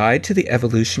unofficial guide to the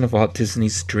evolution of Walt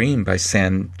Disney's Dream by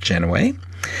Sam Genoway,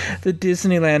 The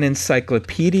Disneyland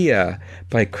Encyclopedia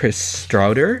by Chris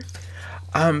Strouder.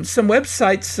 Some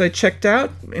websites I checked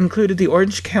out included the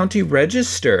Orange County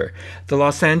Register, the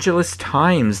Los Angeles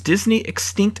Times, Disney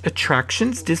Extinct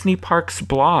Attractions, Disney Parks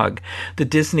blog, the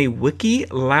Disney Wiki,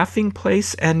 Laughing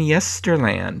Place, and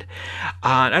Yesterland.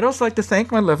 I'd also like to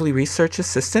thank my lovely research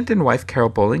assistant and wife, Carol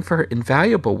Bowling, for her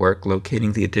invaluable work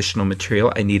locating the additional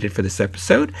material I needed for this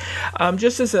episode.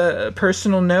 Just as a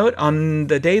personal note, on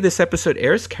the day this episode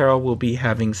airs, Carol will be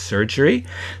having surgery,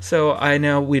 so I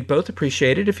know we'd both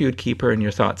appreciate it if you would keep her in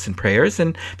your thoughts and prayers.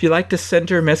 And if you'd like to send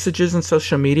her messages on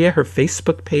social media, her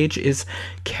Facebook page is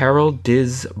Carol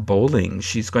Diz Bowling.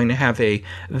 She's going to have a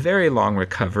very long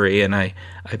recovery, and I'm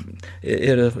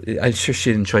sure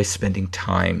she'd enjoy spending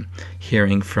time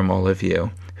hearing from all of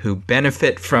you who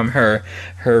benefit from her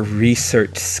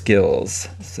research skills.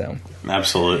 So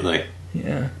absolutely.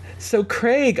 Yeah. So,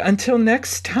 Craig, until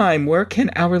next time, where can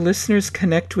our listeners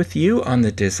connect with you on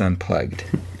the Diz Unplugged?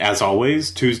 As always,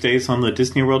 Tuesdays on the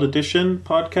Disney World Edition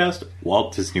podcast.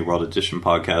 Walt Disney World Edition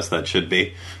podcast, that should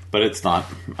be. But it's not.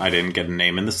 I didn't get a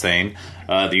name in the saying.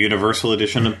 The Universal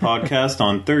Edition of podcast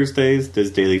on Thursdays.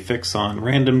 Diz Daily Fix on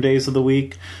random days of the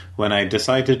week when I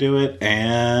decide to do it.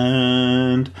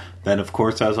 And then, of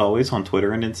course, as always, on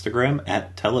Twitter and Instagram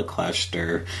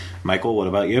 @Teleclaster. Michael, what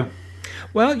about you?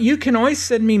 Well, you can always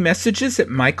send me messages at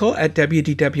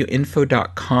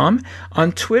michael@wdwinfo.com.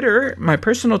 On Twitter, my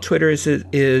personal Twitter is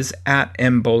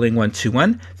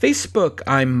 @mbowling121. Facebook,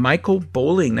 I'm Michael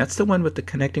Bowling. That's the one with the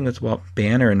Connecting with Walt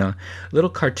banner and a little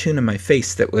cartoon of my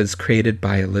face that was created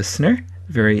by a listener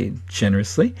very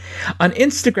generously. On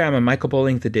Instagram, I'm Michael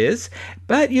Bowling the Diz.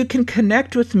 But you can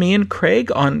connect with me and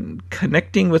Craig on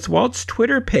Connecting with Walt's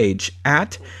Twitter page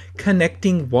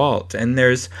 @Connecting Walt. And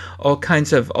there's all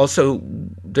kinds of, also,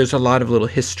 there's a lot of little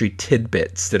history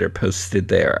tidbits that are posted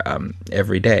there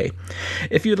every day.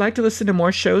 If you'd like to listen to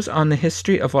more shows on the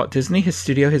history of Walt Disney, his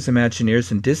studio, his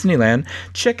Imagineers, and Disneyland,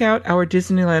 check out our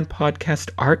Disneyland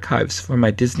podcast archives for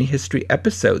my Disney history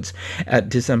episodes at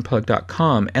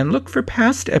DizUnplugged.com, and look for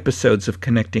past episodes of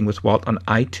Connecting with Walt on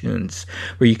iTunes,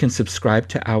 where you can subscribe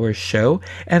to our show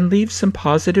and leave some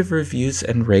positive reviews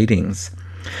and ratings.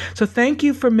 So thank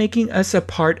you for making us a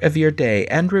part of your day.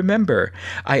 And remember,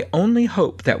 I only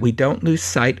hope that we don't lose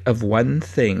sight of one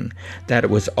thing, that it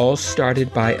was all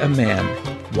started by a man,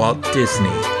 Walt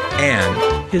Disney,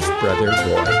 and his brother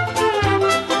Roy.